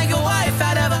 can't make a wife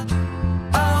out of her.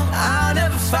 Oh, I'll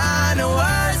never find the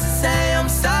words to say I'm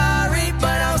sorry,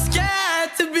 but I'm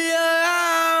scared to be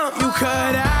alone. You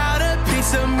cut out a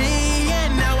piece of me,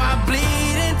 and now I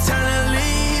bleed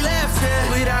internally. Left here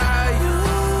without you,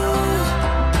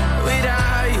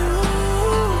 without you.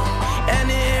 And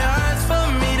it hurts for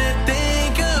me to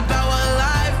think about what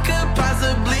life could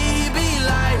possibly be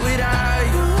like without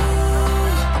you,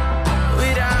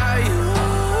 without you.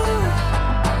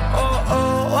 Oh,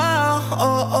 oh, wow,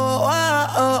 oh, oh, wow,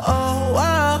 oh, oh,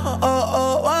 wow, oh,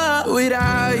 oh, wow.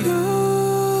 Without you,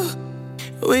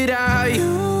 without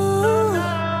you.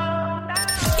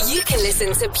 You can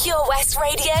listen to Pure West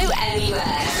Radio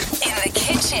anywhere. In the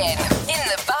kitchen, in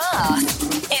the bath,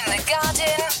 in the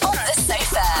garden, on the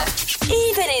sofa,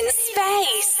 even in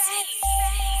space.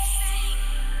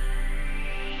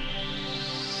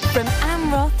 From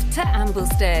Amroth to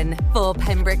Ambleston for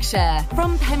Pembrokeshire.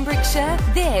 From Pembrokeshire,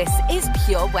 this is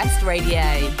Pure West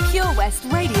Radio. Pure West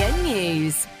Radio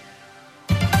News.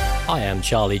 I am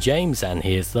Charlie James, and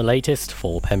here's the latest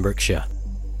for Pembrokeshire.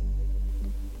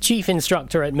 Chief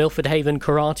Instructor at Milford Haven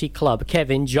Karate Club,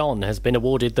 Kevin John, has been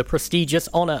awarded the prestigious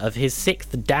honour of his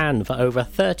 6th Dan for over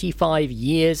 35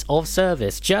 years of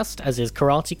service, just as his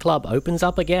karate club opens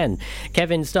up again.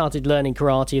 Kevin started learning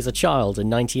karate as a child in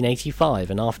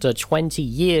 1985, and after 20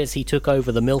 years he took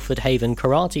over the Milford Haven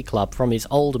Karate Club from his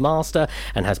old master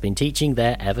and has been teaching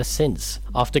there ever since.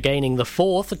 After gaining the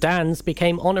 4th, Dan's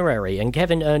became honorary, and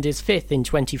Kevin earned his 5th in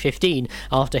 2015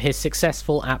 after his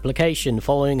successful application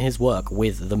following his work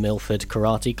with the Milford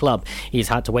Karate Club. He's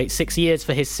had to wait 6 years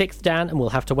for his 6th Dan and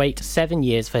will have to wait 7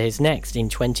 years for his next in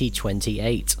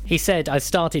 2028. He said, "I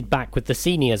started back with the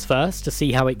seniors first to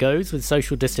see how it goes with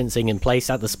social distancing in place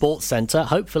at the sports centre.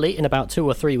 Hopefully in about 2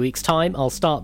 or 3 weeks' time I'll start